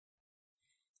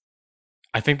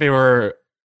 I think they were.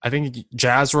 I think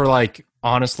Jazz were like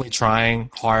honestly trying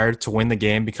hard to win the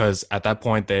game because at that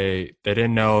point they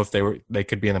didn't know if they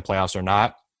could be in the playoffs or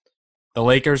not. The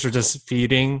Lakers were just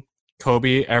feeding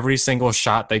Kobe every single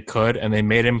shot they could, and they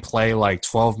made him play like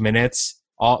 12 minutes,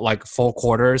 all like full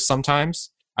quarters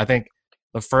sometimes. I think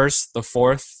the first, the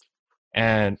fourth,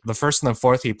 and the first and the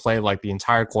fourth he played like the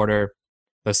entire quarter.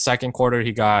 The second quarter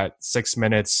he got 6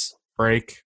 minutes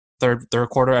break. Third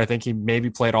quarter I think he maybe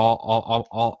played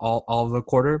all of the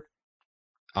quarter.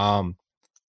 Um,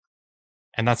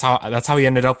 and that's how he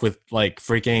ended up with like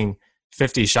freaking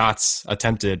 50 shots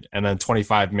attempted and then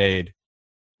 25 made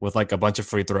with like a bunch of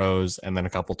free throws and then a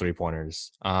couple 3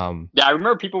 pointers. Yeah, I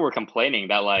remember people were complaining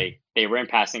that like they weren't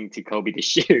passing to Kobe to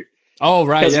shoot Oh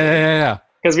right, because yeah.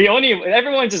 we only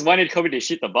everyone just wanted Kobe to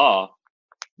shoot the ball.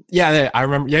 Yeah, I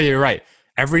remember. Yeah, you're right.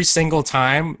 Every single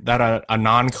time that a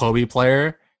non Kobe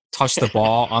player touched the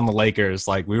ball on the Lakers,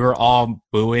 like we were all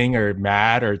booing or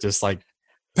mad or just like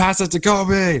pass it to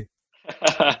Kobe.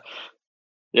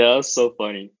 Yeah, that's so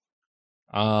funny.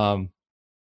 Um,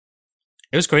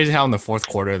 it was crazy how in the fourth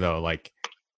quarter though, like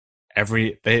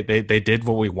they did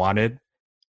what we wanted,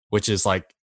 which is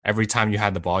like every time you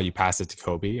had the ball, you pass it to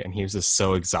Kobe, and he was just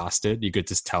so exhausted. You could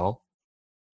just tell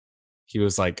he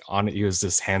was like on. He was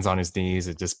just hands on his knees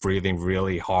and just breathing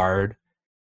really hard.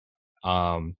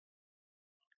 Um,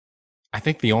 I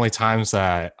think the only times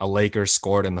that a Lakers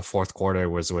scored in the fourth quarter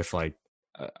was with like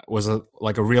was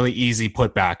like a really easy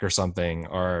putback or something,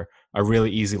 or a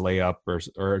really easy layup,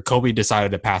 or Kobe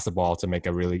decided to pass the ball to make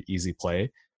a really easy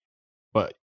play.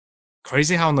 But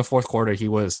crazy how in the fourth quarter he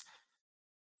was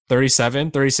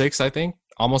 37, 36, I think,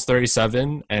 almost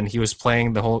 37, and he was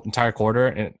playing the whole entire quarter,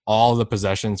 and all the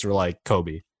possessions were like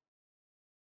Kobe.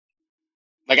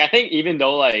 Like I think even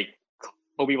though like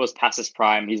Kobe was past his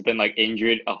prime, he's been like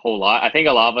injured a whole lot. I think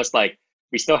a lot of us like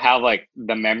we still have like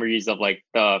the memories of like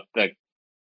the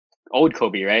old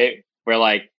Kobe, right? Where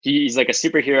like he's like a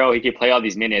superhero, he could play all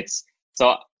these minutes.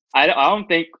 So I don't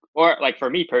think, or like for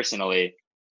me personally,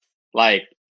 like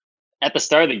at the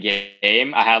start of the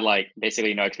game, I had like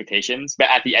basically no expectations. But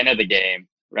at the end of the game,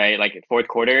 right, like fourth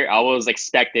quarter, I was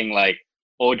expecting like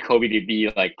old Kobe to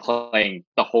be like playing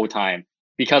the whole time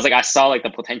because like I saw like the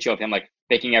potential of him like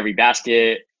making every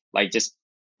basket, like just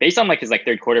based on like his like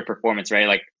third quarter performance, right?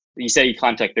 Like you said, he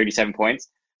climbed to like 37 points.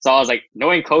 So I was like,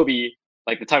 knowing Kobe,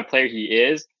 like the type of player he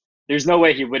is, there's no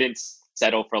way he wouldn't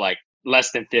settle for like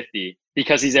less than 50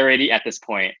 because he's already at this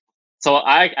point. So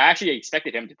I actually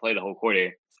expected him to play the whole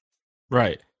quarter.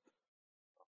 Right.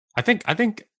 I think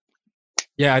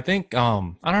yeah, I think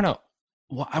I don't know.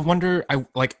 Well, I wonder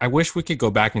I wish we could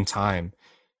go back in time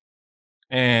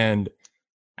and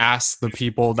ask the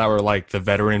people that were like the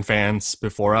veteran fans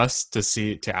before us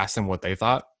to ask them what they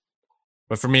thought.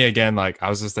 But for me again, like I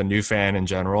was just a new fan in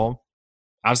general.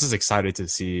 I was just excited to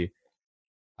see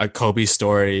a Kobe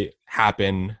story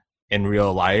happen in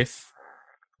real life.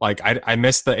 Like I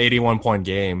missed the 81 point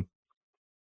game,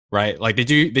 right? Like did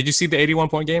you see the 81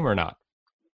 point game or not?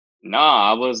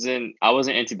 Nah, I wasn't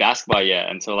into basketball yet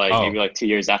until like maybe Oh. like 2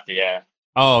 years after. Yeah.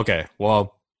 Oh, okay.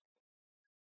 Well,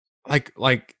 like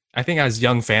I think as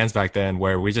young fans back then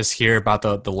where we just hear about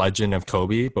the legend of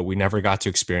Kobe, but we never got to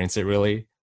experience it really.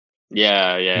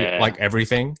 Yeah, yeah. Like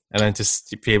everything, and then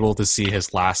to be able to see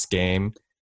his last game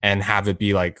and have it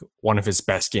be like one of his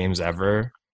best games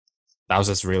ever. That was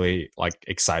just really like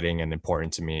exciting and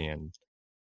important to me, and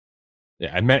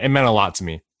yeah, it meant a lot to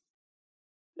me.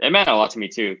 It meant a lot to me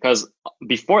too. Because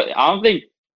before, I don't think.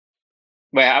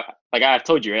 Wait, like I've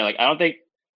told you, right? Like I don't think.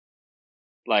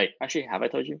 Like actually, have I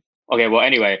told you? Okay, well,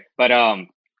 anyway, but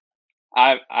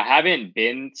I haven't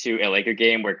been to a Laker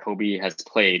game where Kobe has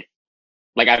played.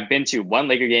 Like I've been to one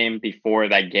Laker game before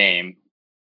that game,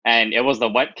 and it was the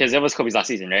one because it was Kobe's last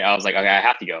season, right? I was like, okay, I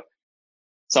have to go.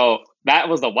 So that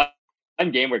was the one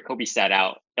game where Kobe sat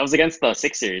out. It was against the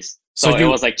Sixers. So So it you,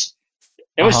 was like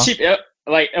it uh was huh, cheap.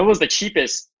 Like it was the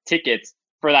cheapest tickets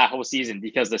for that whole season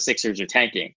because the Sixers are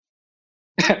tanking.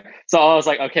 So I was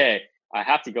like, okay, I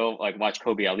have to go like watch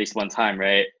Kobe at least one time,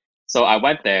 right? So I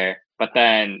went there, but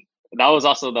then that was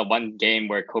also the one game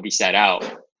where Kobe sat out.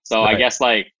 So I right, guess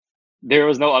like there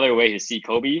was no other way to see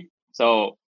Kobe.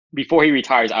 So before he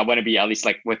retires, I want to be at least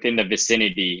like within the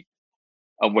vicinity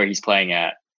of where he's playing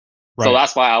at. So right.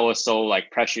 that's why I was so like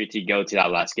pressured to go to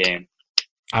that last game.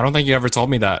 I don't think you ever told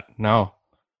me that. No.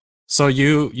 So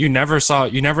you never saw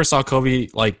Kobe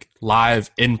like live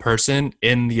in person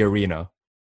in the arena.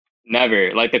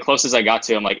 Never. Like the closest I got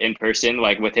to him like in person,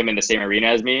 like with him in the same arena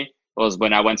as me, was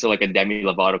when I went to like a Demi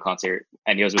Lovato concert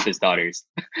and he was with his daughters.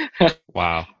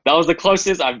 Wow. That was the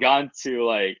closest I've gone to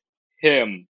like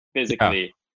him Yeah.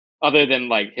 physically, other than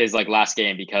like his like last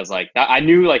game because like I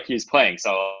knew like he was playing,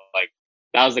 so like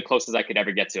that was the closest I could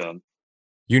ever get to him.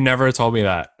 You never told me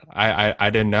that. I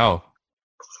didn't know.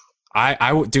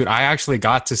 Dude, I actually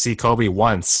got to see Kobe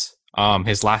once,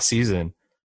 his last season.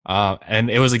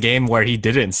 And it was a game where he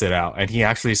didn't sit out and he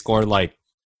actually scored like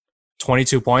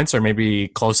 22 points or maybe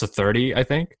close to 30, I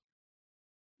think.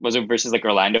 Was it versus like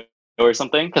Orlando or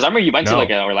something? Because I remember you went to like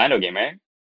No, an Orlando game, right?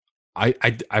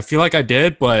 I feel like I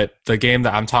did, but the game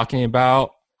that I'm talking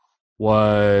about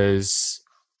was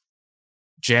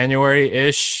January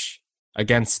ish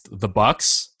against the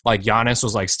Bucks. Like Giannis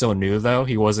was like still new though.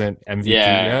 He wasn't MVP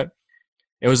Yeah. yet.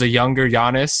 It was a younger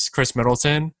Giannis, Chris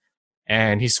Middleton,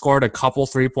 and he scored a couple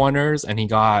 3 pointers and he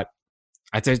got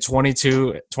I'd say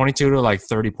 22 to like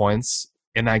 30 points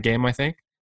in that game, I think.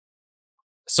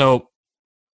 So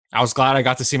I was glad I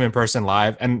got to see him in person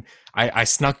live. And I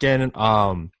snuck in,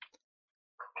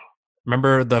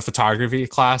 remember the photography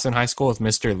class in high school with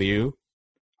Mr. Liu?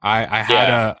 I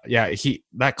had Yeah.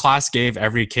 that class gave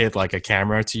every kid like a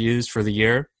camera to use for the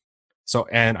year. So,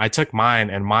 and I took mine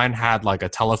and mine had like a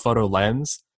telephoto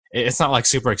lens. It's not like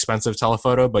super expensive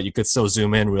telephoto, but you could still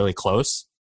zoom in really close.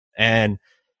 And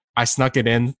I snuck it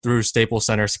in through Staples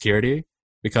Center security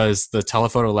because the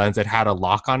telephoto lens, it had a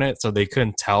lock on it. So they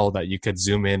couldn't tell that you could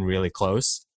zoom in really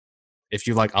close. If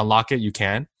you like unlock it, you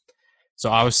can. So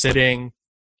I was sitting,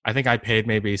 I think I paid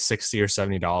maybe $60 or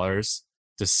 $70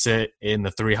 to sit in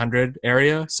the 300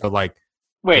 area. So like,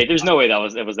 Wait, there's no way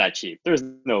it was that cheap. There's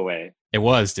no way. it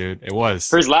was, dude. It was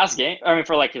For his last game, I mean,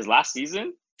 for like his last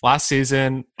season. last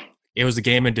season. It was a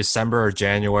game in December or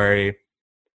January.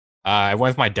 I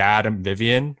went with my dad and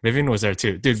Vivian. Vivian was there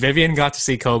too. Dude, Vivian got to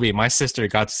see Kobe. My sister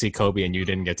got to see Kobe, and you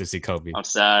didn't get to see Kobe. I'm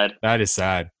sad. That is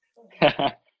sad.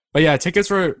 But yeah, tickets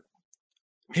were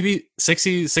maybe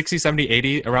 60, 70,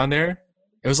 80 around there.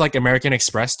 It was like American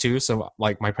Express too. So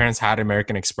like my parents had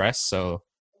American Express, so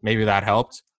maybe that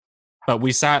helped. But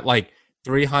we sat like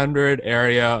 300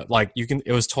 area, like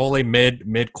it was totally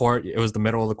mid court. It was the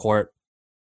middle of the court.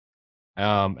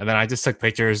 And then I just took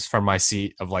pictures from my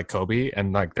seat of like Kobe,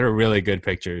 and like they're really good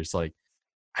pictures. Like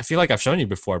I feel like I've shown you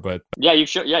before, but you've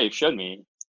showed me.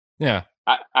 Yeah.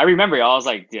 I remember. I was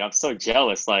like, dude, I'm so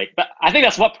jealous. Like, I think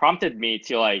that's what prompted me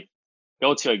to like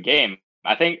go to a game.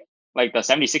 I think like the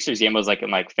 76ers game was like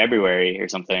in like February or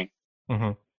something.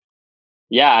 Mm-hmm.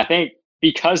 Yeah, I think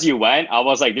because you went, I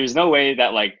was like, there's no way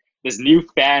that like this new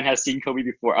fan has seen Kobe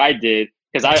before I did.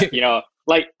 Because I,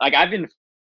 like I've been a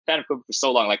fan of Kobe for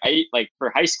so long. Like I like for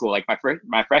high school, like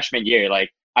my freshman year,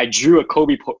 like I drew a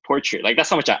Kobe portrait. Like that's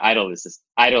how much I idolize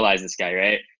this guy,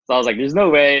 right? So I was like, there's no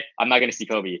way I'm not gonna see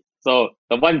Kobe. So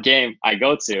the one game I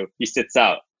go to, he sits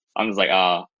out. I'm just like,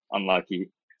 unlucky.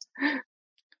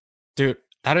 Dude,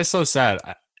 that is so sad.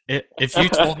 If you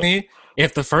told me,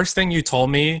 if the first thing you told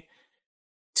me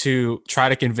to try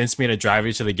to convince me to drive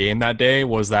you to the game that day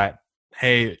was that,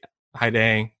 hey, hi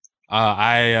Dang,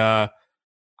 I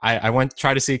went to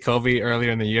try to see Kobe earlier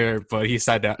in the year, but he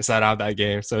sat out that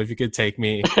game. So if you could take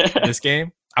me to this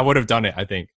game, I would have done it. I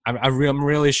think I'm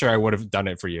really sure I would have done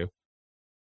it for you.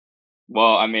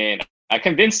 Well, I mean, I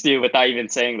convinced you without even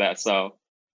saying that, so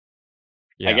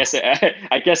yeah. I guess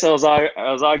it was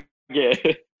all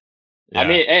good. Yeah.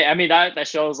 I mean that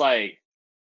shows like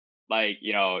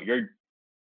you're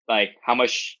like how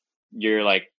much you're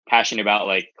like passionate about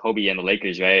like Kobe and the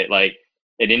Lakers, right? Like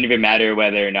it didn't even matter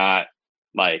whether or not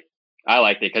like I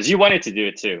liked it because you wanted to do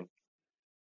it too.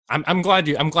 I'm glad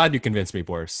you convinced me,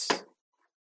 Boris.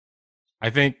 I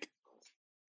think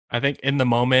in the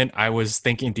moment I was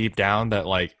thinking deep down that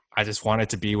like I just wanted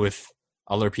to be with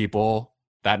other people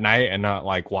that night and not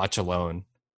like watch alone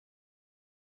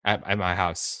at my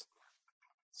house.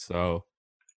 So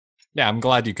yeah, I'm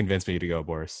glad you convinced me to go,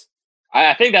 Boris.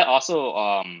 I think that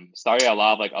also started a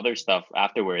lot of like other stuff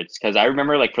afterwards because I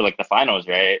remember like for like the finals,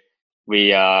 right?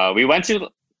 We went to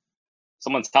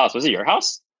someone's house. Was it your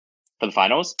house for the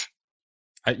finals?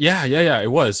 Yeah. It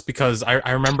was because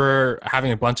I remember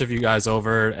having a bunch of you guys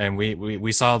over, and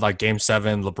we saw like Game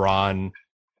 7, LeBron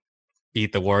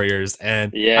beat the Warriors,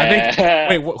 and yeah. I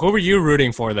think who were you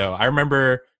rooting for though? I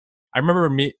remember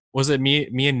me. Was it me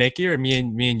and Nikki, or me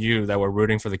and you that were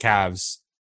rooting for the Cavs,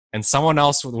 and someone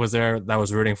else was there that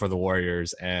was rooting for the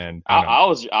Warriors? And I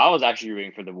was actually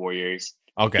rooting for the Warriors.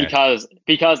 Okay.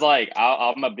 Because like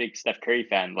I'm a big Steph Curry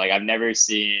fan. Like I've never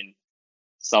seen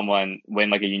someone win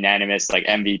like a unanimous like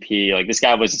MVP. Like this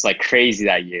guy was just like crazy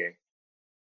that year,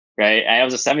 right? And it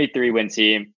was a 73 win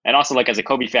team. And also like as a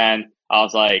Kobe fan, I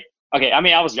was like, okay. I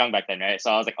mean, I was young back then, right?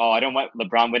 So I was like, oh, I don't want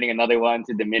LeBron winning another one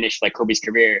to diminish like Kobe's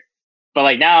career. But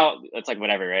like now, it's like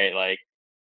whatever, right? Like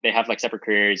they have like separate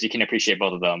careers. You can appreciate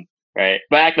both of them, right?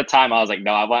 But at the time, I was like,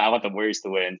 no, I want the Warriors to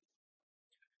win.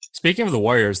 Speaking of the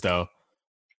Warriors, though,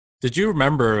 did you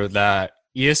remember that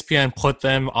ESPN put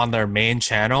them on their main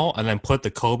channel and then put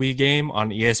the Kobe game on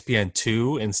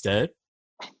ESPN2 instead?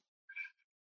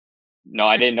 No,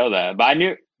 I didn't know that. But I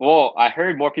knew. Well, I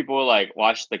heard more people like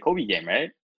watch the Kobe game, right?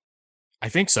 I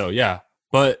think so, yeah.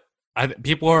 But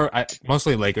people are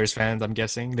mostly Lakers fans. I'm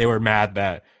guessing they were mad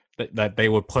that they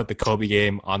would put the Kobe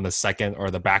game on the second or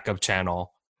the backup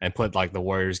channel and put like the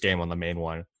Warriors game on the main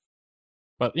one.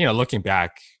 But looking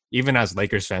back, even as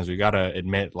Lakers fans, we gotta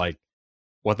admit like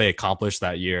what they accomplished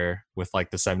that year with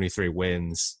like the 73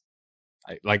 wins.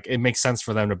 Like it makes sense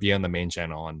for them to be on the main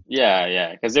channel. And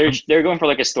yeah, because they're going for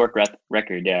like a historic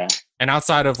record, yeah. And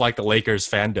outside of like the Lakers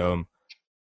fandom,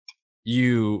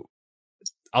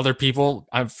 other people,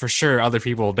 for sure, other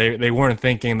people, they weren't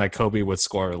thinking that Kobe would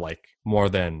score like more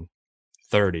than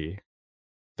 30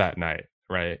 that night,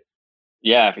 right?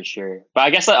 Yeah, for sure. But I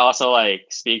guess that also like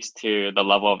speaks to the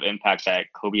level of impact that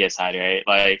Kobe has had, right?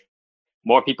 Like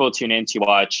more people tune in to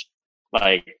watch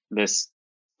like this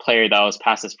player that was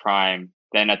past his prime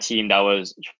than a team that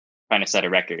was trying to set a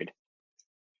record.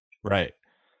 Right.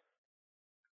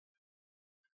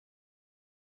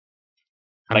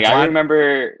 I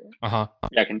remember. Yeah,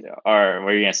 or what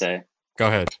are you gonna say? Go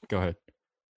ahead.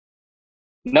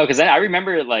 No, because then I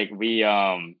remember like we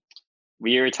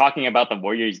were talking about the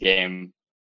Warriors game,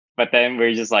 but then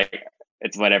we're just like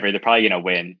it's whatever. They're probably gonna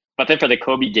win. But then for the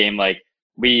Kobe game, like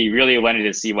we really wanted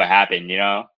to see what happened, you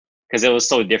know, because it was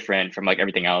so different from like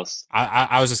everything else.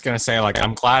 I was just gonna say like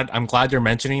I'm glad you're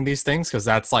mentioning these things because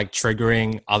that's like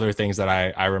triggering other things that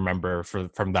I remember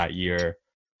from that year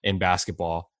in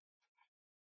basketball.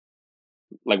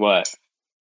 Like what?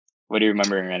 What are you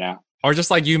remembering right now? Or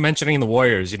just like you mentioning the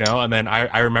Warriors, you know, and then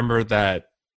I remember that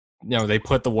they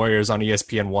put the Warriors on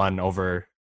ESPN1 over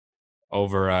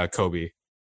Kobe.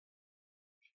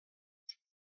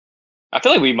 I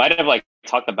feel like we might have like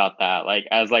talked about that, like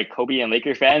as like Kobe and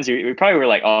Laker fans, we probably were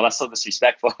like, oh, that's so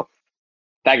disrespectful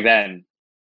back then.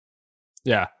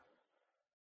 Yeah.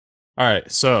 All right.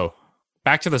 So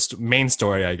back to the main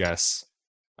story, I guess.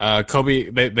 Kobe,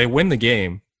 they win the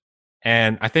game,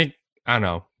 and I don't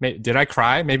know. Did I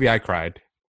cry? Maybe I cried.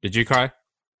 Did you cry?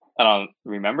 I don't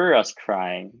remember us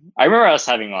crying. I remember us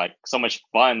having like so much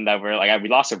fun that we're like we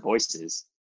lost our voices.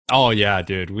 Oh yeah,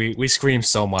 dude. We screamed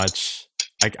so much.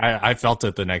 I felt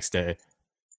it the next day.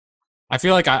 I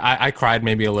feel like I cried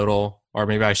maybe a little, or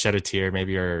maybe I shed a tear.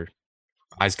 Maybe your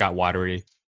eyes got watery.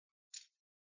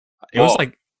 It was Well,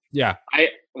 like, yeah.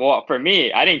 for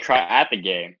me, I didn't cry at the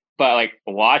game, but like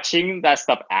watching that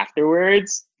stuff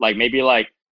afterwards, like maybe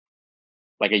like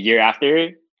a year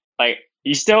after, like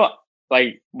you still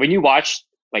like when you watch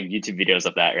like YouTube videos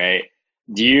of that, right?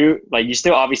 Do you like you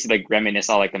still obviously like reminisce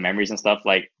all like the memories and stuff?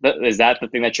 Like, is that the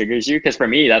thing that triggers you? Because for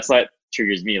me, that's what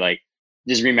triggers me. Like,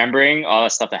 just remembering all the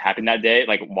stuff that happened that day,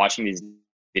 like watching these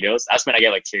videos. That's when I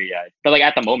get like teary eyed. But like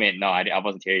at the moment, no, I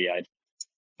wasn't teary eyed.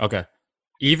 Okay.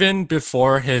 Even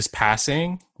before his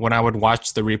passing, when I would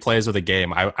watch the replays of the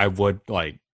game, I would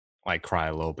like cry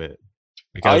a little bit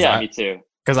Oh because yeah, I me too.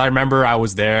 because I remember I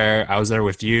was there. I was there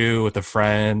with you, with a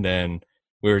friend, and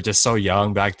we were just so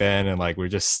young back then, and like we are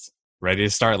just ready to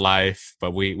start life.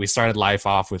 But we started life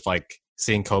off with like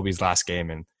seeing Kobe's last game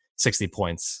and 60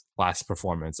 points, last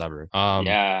performance ever.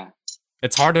 Yeah,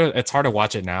 It's hard to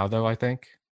watch it now though. I think.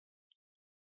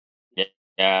 yeah,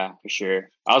 yeah, for sure.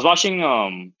 I was watching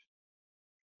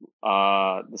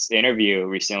this interview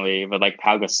recently with like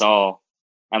Pau Gasol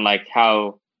and like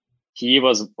how he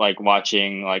was like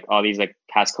watching like all these like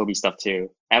past Kobe stuff too,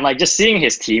 and like just seeing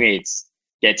his teammates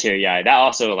get teary eyed. That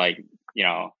also like you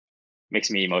know makes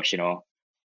me emotional.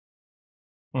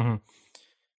 Hmm.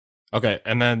 Okay,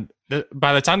 and then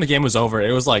by the time the game was over,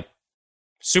 it was like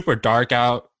super dark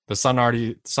out. The sun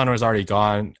was already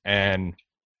gone, and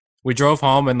we drove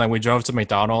home, and then we drove to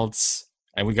McDonald's,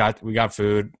 and we got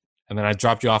food, and then I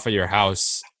dropped you off at your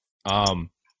house.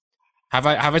 Um, have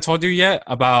I told you yet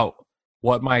about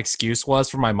what my excuse was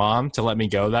for my mom to let me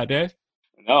go that day?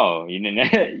 No, you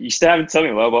didn't. You still haven't told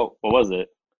me what was it?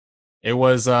 It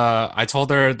was I told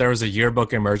her there was a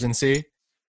yearbook emergency,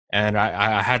 and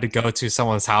I had to go to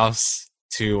someone's house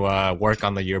to work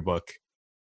on the yearbook.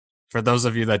 For those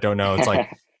of you that don't know, it's like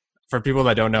for people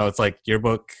that don't know, it's like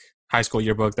yearbook, high school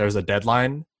yearbook. There's a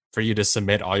deadline for you to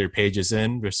submit all your pages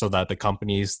in, so that the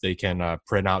companies they can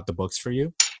print out the books for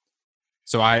you.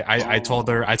 So Oh,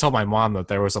 I told my mom that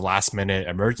there was a last minute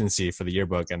emergency for the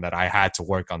yearbook and that I had to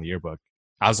work on the yearbook.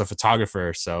 I was a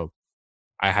photographer, so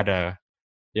I had to,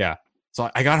 yeah. So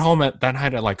I got home at that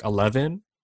night at like 11,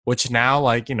 which now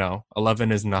like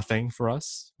 11 is nothing for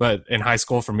us, but in high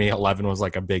school for me 11 was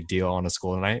like a big deal on a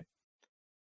school night.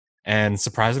 And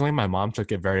surprisingly, my mom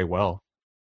took it very well.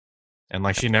 And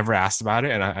like she never asked about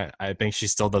it, and I think she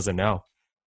still doesn't know.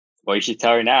 well, you should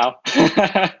tell her now.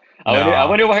 I wonder. I No,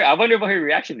 wonder what. I wonder what her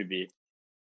reaction would be.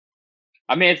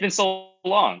 I mean, it's been so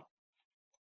long.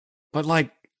 but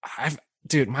like I've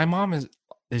dude, my mom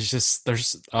is just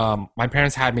there's my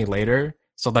parents had me later,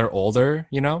 so they're older,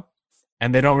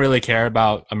 and they don't really care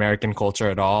about American culture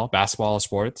at all, basketball,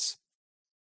 sports.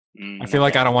 I feel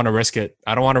like I Okay. don't want to risk it.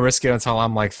 I don't want to risk it until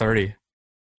I'm like 30.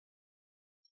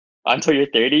 Until you're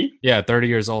 30. Yeah, 30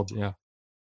 years old. Yeah.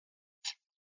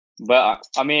 But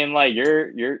I mean, like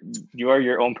you are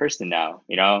your own person now.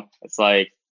 You know, it's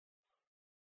like,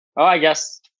 oh, I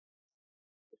guess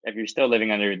if you're still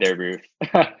living under their roof.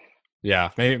 Yeah,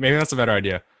 maybe that's a better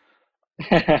idea.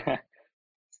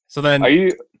 So Are then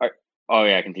you? Oh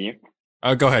yeah, continue.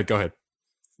 go ahead, go ahead.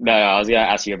 No, I was gonna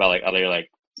ask you about like other like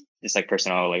just like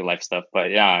personal like life stuff.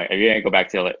 But yeah, if you're gonna go back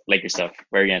to like Laker stuff,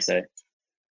 what are you gonna say?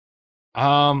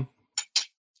 Um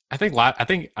I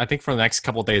think for the next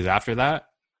couple days after that,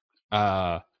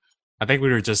 uh I think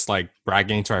we were just like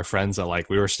bragging to our friends that like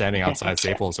we were standing outside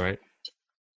Staples, right?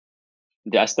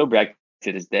 Dude, I still brag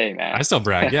to this day, I man. still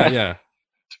brag. Yeah, yeah.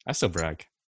 I still brag.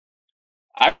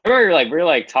 I remember like we are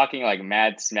like talking like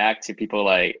mad smack to people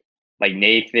like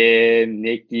Nathan,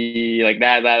 Nikki, like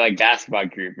that like basketball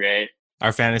group, right?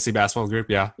 Our fantasy basketball group,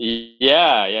 yeah.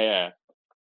 Yeah, yeah, yeah.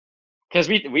 Because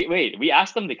we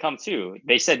asked them to come too.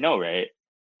 They said no, right?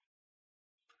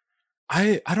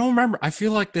 I don't remember. I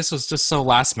feel like this was just so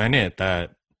last minute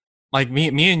that like me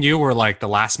and you were like the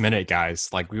last minute guys.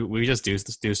 Like we just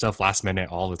do stuff last minute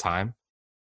all the time.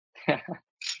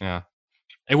 Yeah.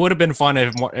 It would have been fun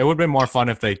if more, it would have been more fun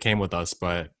if they came with us,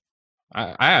 but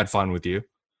I had fun with you.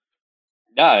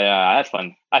 Yeah, yeah, I had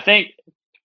fun. I think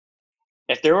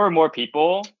if there were more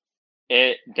people,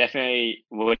 it definitely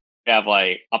would have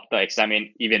like upped the excitement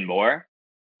even more.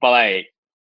 But like,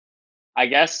 I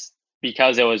guess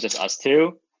because it was just us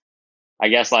two, I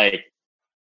guess like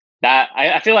that.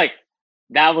 I feel like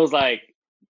that was like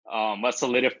what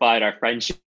solidified our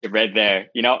friendship right there.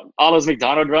 You know, all those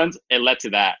McDonald runs, it led to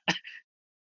that.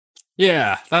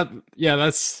 Yeah,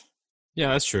 that's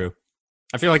true.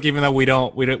 I feel like even though we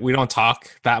don't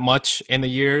talk that much in the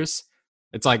years,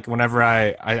 it's like whenever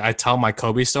I tell my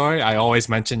Kobe story, I always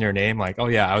mention your name. Like, oh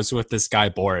yeah, I was with this guy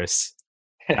Boris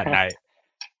that night.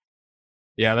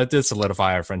 Yeah, that did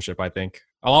solidify our friendship. I think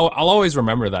I'll always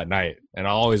remember that night, and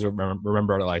I'll always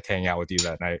remember like hanging out with you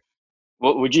that night.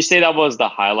 Would you say that was the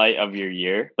highlight of your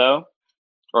year though?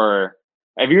 Or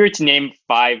if you were to name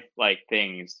five like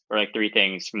things or like three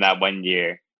things from that one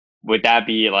year, would that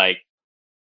be like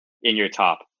in your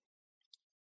top?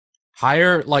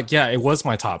 Higher, like yeah, it was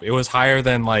my top. It was higher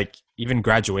than like even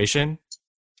graduation.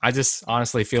 I just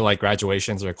honestly feel like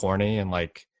graduations are corny and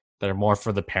like they're more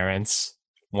for the parents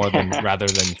more than rather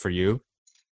than for you.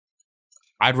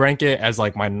 I'd rank it as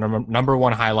like my number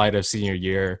one highlight of senior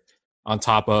year, on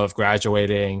top of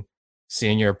graduating,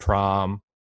 senior prom,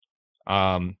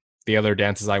 the other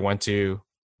dances I went to,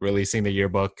 releasing the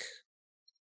yearbook.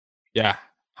 Yeah,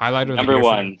 highlight of the Number year for me.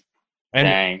 one,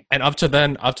 And dang. up to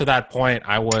that point,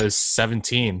 I was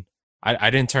 17. I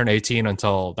didn't turn 18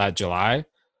 until that July.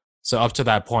 So up to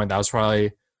that point, that was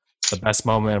probably the best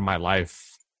moment of my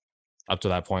life. Up to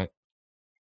that point,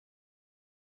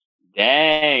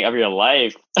 Dang, of your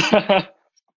life.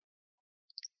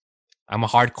 I'm a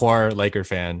hardcore Laker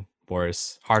fan,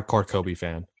 Boris. Hardcore Kobe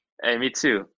fan. Hey, me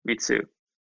too. Me too.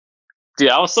 Dude,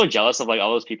 I was so jealous of like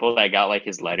all those people that got like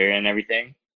his letter and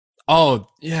everything. Oh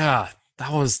yeah,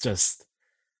 that was just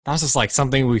like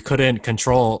something we couldn't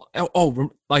control.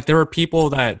 Like there were people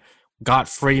that got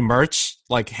free merch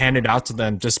like handed out to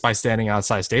them just by standing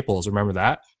outside Staples. Remember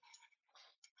that?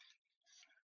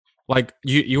 Like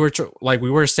you were like we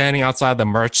were standing outside the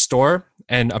merch store,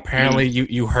 and apparently Mhm.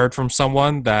 you heard from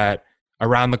someone that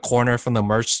around the corner from the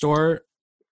merch store,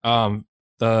 um,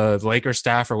 the Laker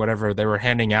staff or whatever, they were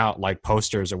handing out like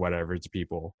posters or whatever to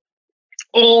people.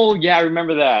 Oh yeah, I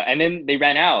remember that. And then they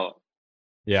ran out.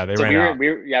 Yeah, they So ran out. we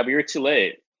were too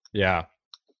late. Yeah,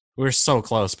 we were so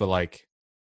close, but like,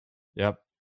 yep.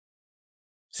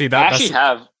 See I that's actually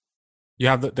have you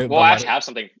have well, the I letter. actually have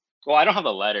something. Well, I don't have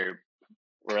a letter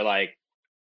where like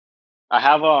I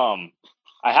have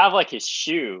I have like his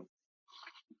shoe.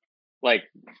 Like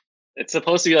it's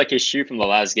supposed to be like his shoe from the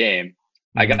last game.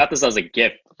 I Mhm. got this as a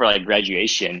gift for like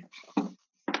graduation.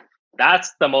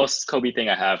 That's the most Kobe thing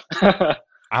I have.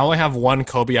 I only have one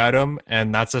Kobe item,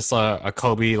 and that's just a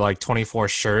Kobe like 24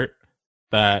 shirt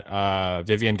that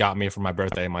Vivian got me for my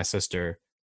birthday. My sister,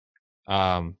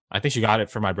 I think she got it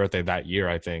for my birthday that year.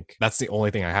 I think that's the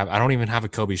only thing I have. I don't even have a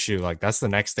Kobe shoe. Like that's the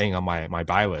next thing on my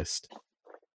buy list.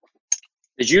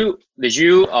 Did you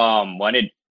want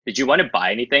to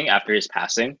buy anything after his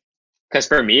passing? Because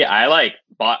for me, I like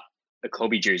bought a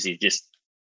Kobe jersey just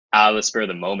out of the spur of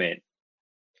the moment.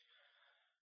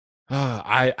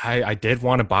 I did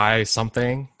want to buy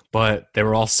something, but they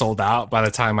were all sold out by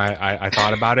the time I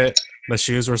thought about it. The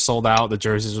shoes were sold out, the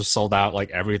jerseys were sold out,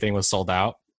 like everything was sold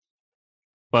out.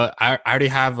 But I already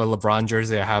have a LeBron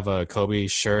jersey. I have a Kobe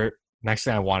shirt. Next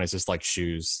thing I want is just like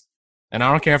shoes. And I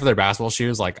don't care if they're basketball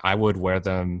shoes. Like I would wear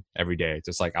them every day,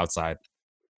 just like outside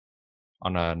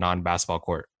on a non-basketball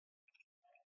court.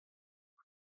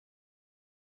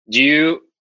 Do you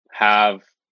have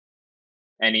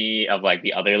any of like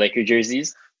the other Laker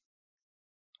jerseys?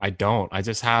 I don't. I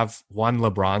just have one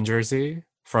LeBron jersey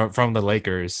from the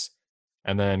Lakers,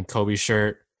 and then Kobe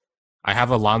shirt. I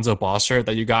have a Lonzo Ball shirt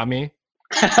that you got me,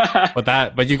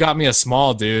 but you got me a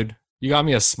small, dude. You got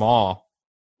me a small.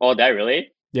 Oh, that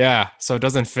really? Yeah, so it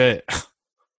doesn't fit.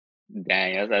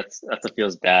 Dang, that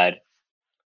feels bad.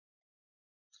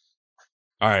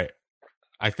 All right.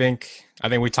 I think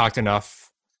we talked enough.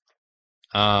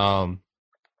 Um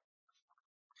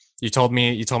you told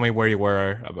me where you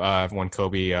were when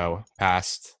Kobe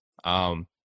passed. Um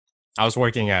I was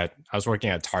working at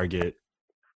Target,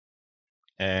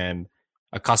 and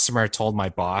a customer told my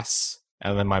boss,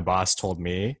 and then my boss told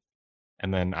me,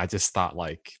 and then I just thought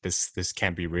like this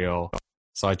can't be real.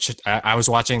 So I was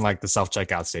watching like the self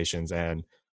checkout stations, and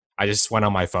I just went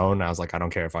on my phone. And I was like, I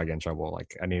don't care if I get in trouble.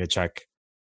 Like I need to check.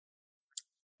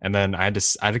 And then I had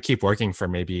to keep working for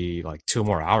maybe like 2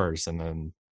 more hours, and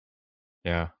then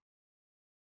yeah,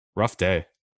 rough day.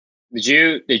 Did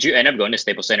you end up going to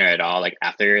Staples Center at all? Like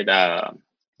after the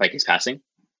like his passing?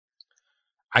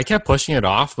 I kept pushing it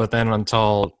off, but then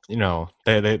until they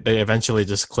eventually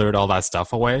just cleared all that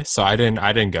stuff away, so I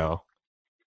didn't go.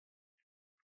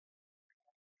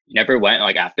 You never went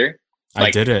like after? I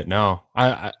Like didn't. No,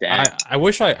 damn. I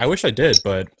wish I did,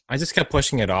 but I just kept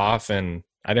pushing it off, and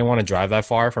I didn't want to drive that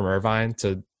far from Irvine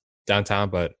to downtown.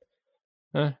 But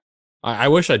eh, I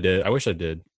wish I did. I wish I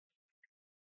did.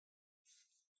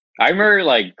 I remember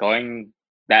like going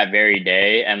that very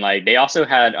day, and like they also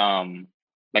had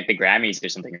like the Grammys or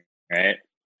something, right?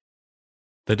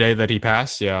 The day that he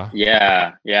passed, yeah,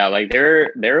 Yeah, yeah. Like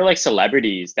there were like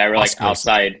celebrities that were like Oscars,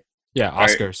 outside, yeah, or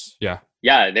Oscars, yeah.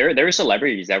 yeah, there were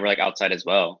celebrities that were like outside as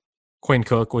well. Quinn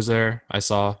Cook was there. I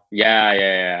saw. Yeah, yeah,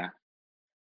 yeah.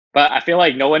 But I feel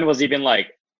like no one was even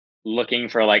like looking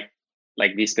for like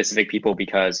these specific people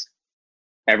because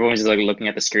everyone was just like looking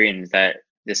at the screens that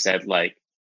just said like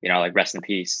like rest in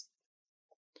peace.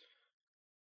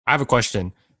 I have a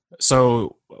question.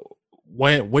 So,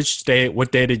 what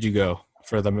day did you go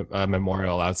for the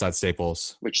memorial outside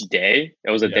Staples? Which day?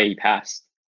 It was the Yeah. day he passed.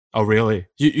 Oh, really?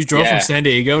 You drove from Yeah. San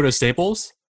Diego to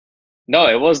Staples? No,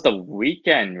 it was the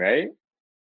weekend, right?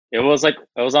 It was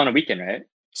on a weekend, right?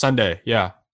 Sunday,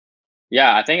 yeah.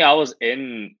 Yeah, I think I was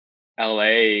in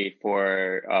LA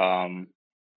for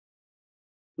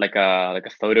like a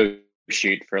photo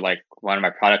shoot for like one of my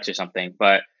products or something.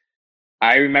 But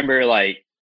I remember like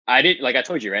I did like I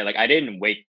told you, right? Like I didn't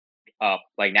wake up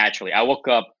like naturally. I woke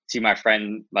up to my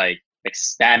friend like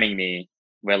spamming me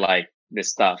with like this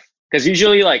stuff. Cause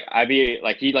usually like I'd be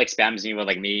like he like spams me with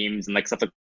like memes and like stuff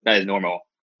like that is normal.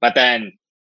 But then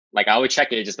like I would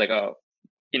check it just like, oh,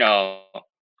 you know,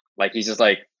 like he's just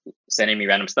like sending me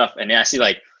random stuff. And then I see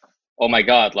like, oh my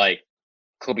God, like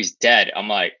Kobe's dead. I'm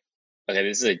like, okay,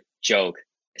 this is a joke.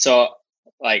 So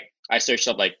like I searched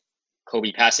up like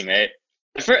Kobe passing, right?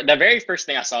 The very first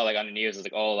thing I saw like on the news was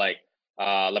like, oh, like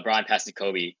LeBron passed to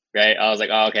Kobe, right? I was like,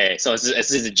 oh, okay, so it's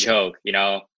just a joke,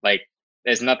 like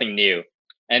there's nothing new.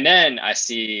 And then I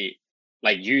see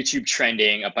like YouTube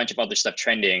trending, a bunch of other stuff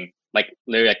trending, like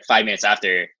literally like 5 minutes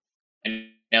after, and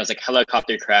it was like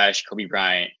helicopter crash, Kobe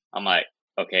Bryant. I'm like,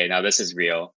 okay, now this is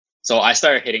real. So I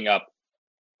started hitting up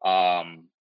um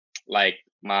like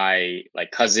my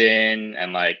like cousin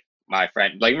and like my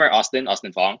friend, like remember Austin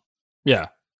Fong? Yeah.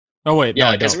 Oh wait, no, Yeah,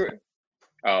 I because don't. we're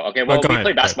oh okay. But Well, go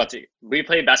ahead. Go ahead. We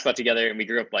played basketball together, and we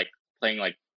grew up like playing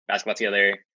like basketball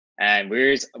together. And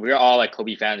we're all like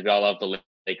Kobe fans. We all love the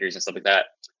Lakers and stuff like that.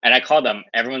 And I called them.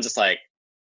 Everyone's just like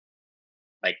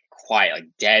quiet, like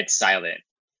dead silent.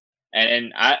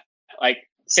 And I like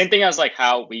same thing as like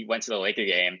how we went to the Laker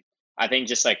game. I think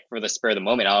just like for the spur of the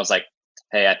moment, I was like,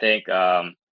 hey, I think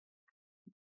I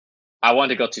want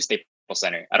to go to Staples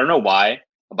Center. I don't know why,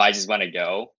 but I just want to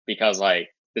go because like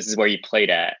this is where you played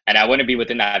at, and I want to be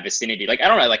within that vicinity. Like I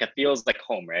don't know, like it feels like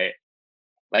home, right?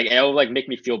 Like it'll like make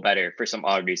me feel better for some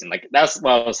odd reason. Like that's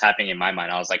what was happening in my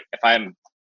mind. I was like, if I'm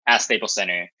at Staples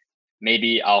Center,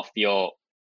 maybe I'll feel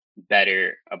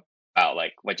better about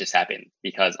like what just happened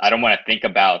because I don't want to think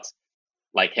about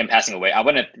like him passing away. I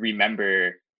want to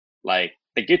remember like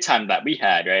the good time that we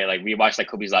had, right? Like we watched like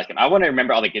Kobe's last game. I want to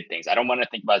remember all the good things. I don't want to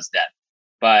think about his death.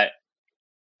 But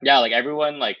yeah, like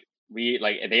everyone, like we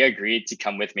like they agreed to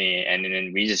come with me, and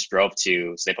then we just drove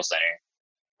to Staples Center,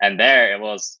 and there it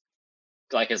was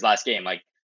like his last game, like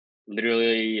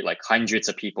literally like hundreds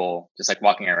of people just like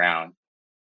walking around,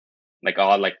 like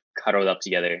all like cuddled up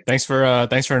together. Thanks for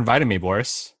inviting me,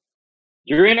 Boris.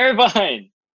 You're in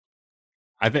Irvine.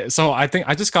 I think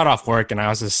I just got off work and I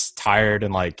was just tired,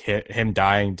 and like him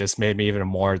dying just made me even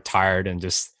more tired, and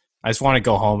just I just want to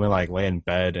go home and like lay in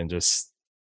bed and just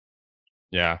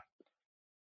yeah.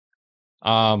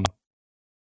 Um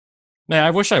Man,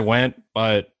 I wish I went,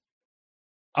 but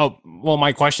oh, well,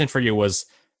 my question for you was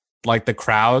like the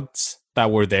crowds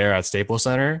that were there at Staples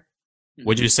Center.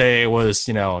 Would you Mhm. say it was,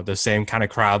 the same kind of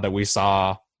crowd that we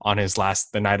saw on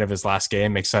the night of his last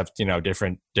game, except,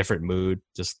 different mood,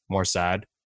 just more sad?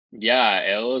 Yeah,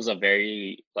 it was a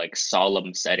very like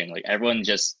solemn setting. Like everyone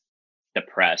just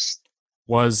depressed.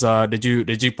 Did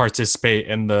you participate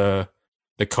in the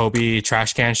Kobe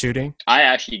trash can shooting? I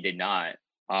actually did not.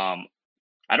 Um,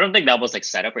 I don't think that was like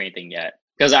set up or anything yet.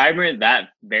 Because I remember that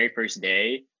very first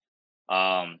day,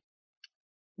 um,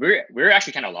 we were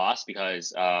actually kind of lost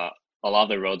because a lot of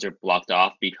the roads are blocked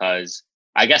off because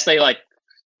I guess they like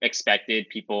expected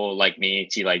people like me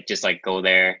to like just like go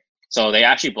there. So they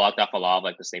actually blocked off a lot of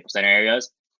like the Staples Center areas.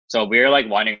 So we were like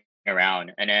wandering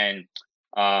around, and then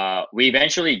we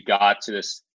eventually got to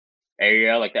this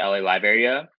area, like the LA Live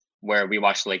area, where we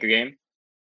watched the Laker game,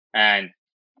 and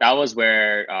that was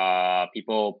where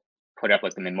people put up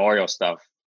like the memorial stuff.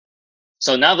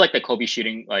 So none of like the Kobe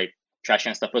shooting like trash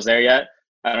can stuff was there yet,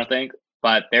 I don't think,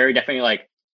 but there were definitely like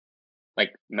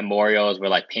memorials were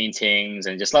like paintings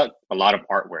and just like a lot of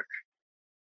artwork.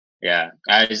 Yeah,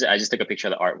 I just took a picture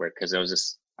of the artwork because it was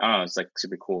just, I don't know, it's like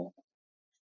super cool.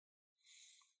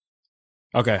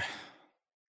 Okay.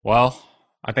 Well,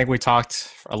 I think we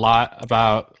talked a lot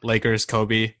about Lakers,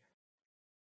 Kobe.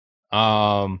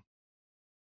 Any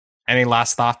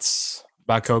last thoughts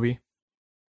about Kobe?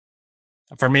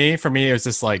 For me, it was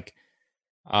just like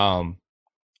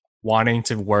wanting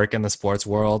to work in the sports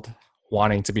world,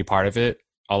 wanting to be part of it.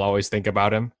 I'll always think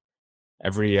about him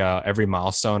every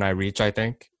milestone I reach, I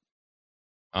think.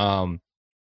 The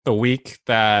week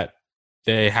that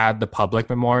they had the public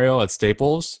memorial at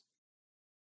Staples,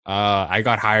 I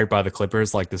got hired by the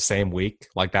Clippers like the same week,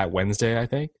 like that Wednesday, I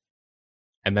think.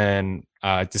 And then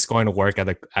just going to work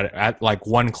at like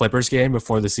one Clippers game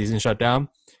before the season shut down.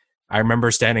 I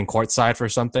remember standing courtside for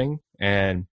something,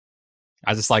 and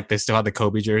I just like, they still had the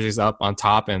Kobe jerseys up on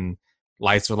top and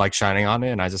lights were like shining on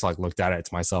it. And I just like looked at it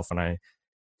to myself, and I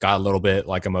got a little bit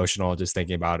like emotional just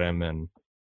thinking about him and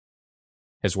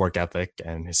his work ethic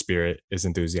and his spirit, his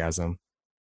enthusiasm.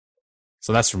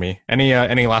 So that's for me.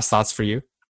 Any last thoughts for you?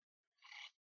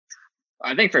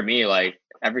 I think for me, like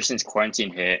ever since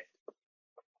quarantine hit,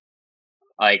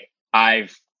 like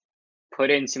I've put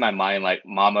into my mind like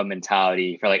mama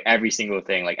mentality for like every single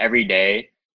thing. Like every day,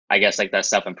 I guess like that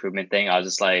self-improvement thing. I was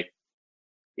just like,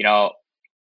 you know,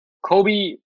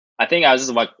 Kobe, I think I was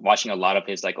just like watching a lot of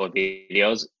his like old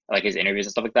videos, like his interviews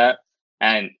and stuff like that.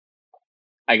 And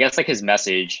I guess like his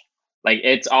message, like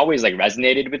it's always like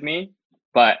resonated with me.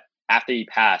 But after he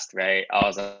passed, right, I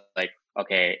was like,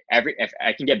 okay, if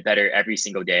I can get better every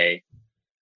single day,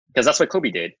 because that's what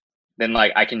Kobe did, then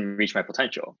like I can reach my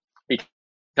potential.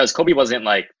 Because Kobe wasn't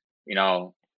like, you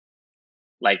know,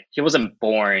 like he wasn't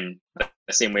born the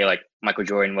same way like Michael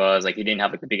Jordan was. Like he didn't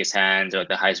have like the biggest hands or like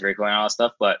the highest vertical and all that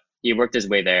stuff, but he worked his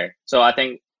way there. So I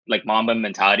think like Mamba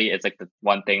mentality is like the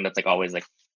one thing that's like always like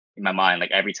in my mind.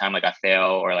 Like every time like I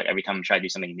fail or like every time I try to do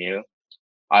something new,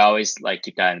 I always like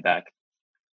keep that in the back.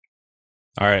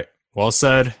 All right. Well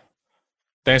said.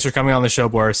 Thanks for coming on the show,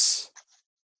 Boris.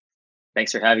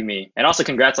 Thanks for having me. And also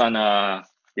congrats on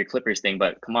your Clippers thing,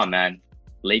 but come on, man.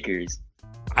 Lakers.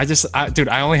 Dude,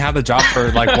 I only had the job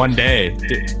for like one day.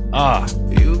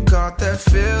 You got that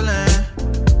feeling.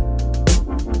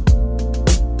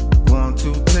 Want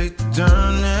to take the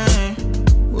journey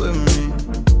with me.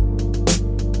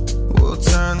 We'll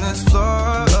turn this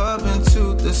floor up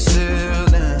into the ceiling.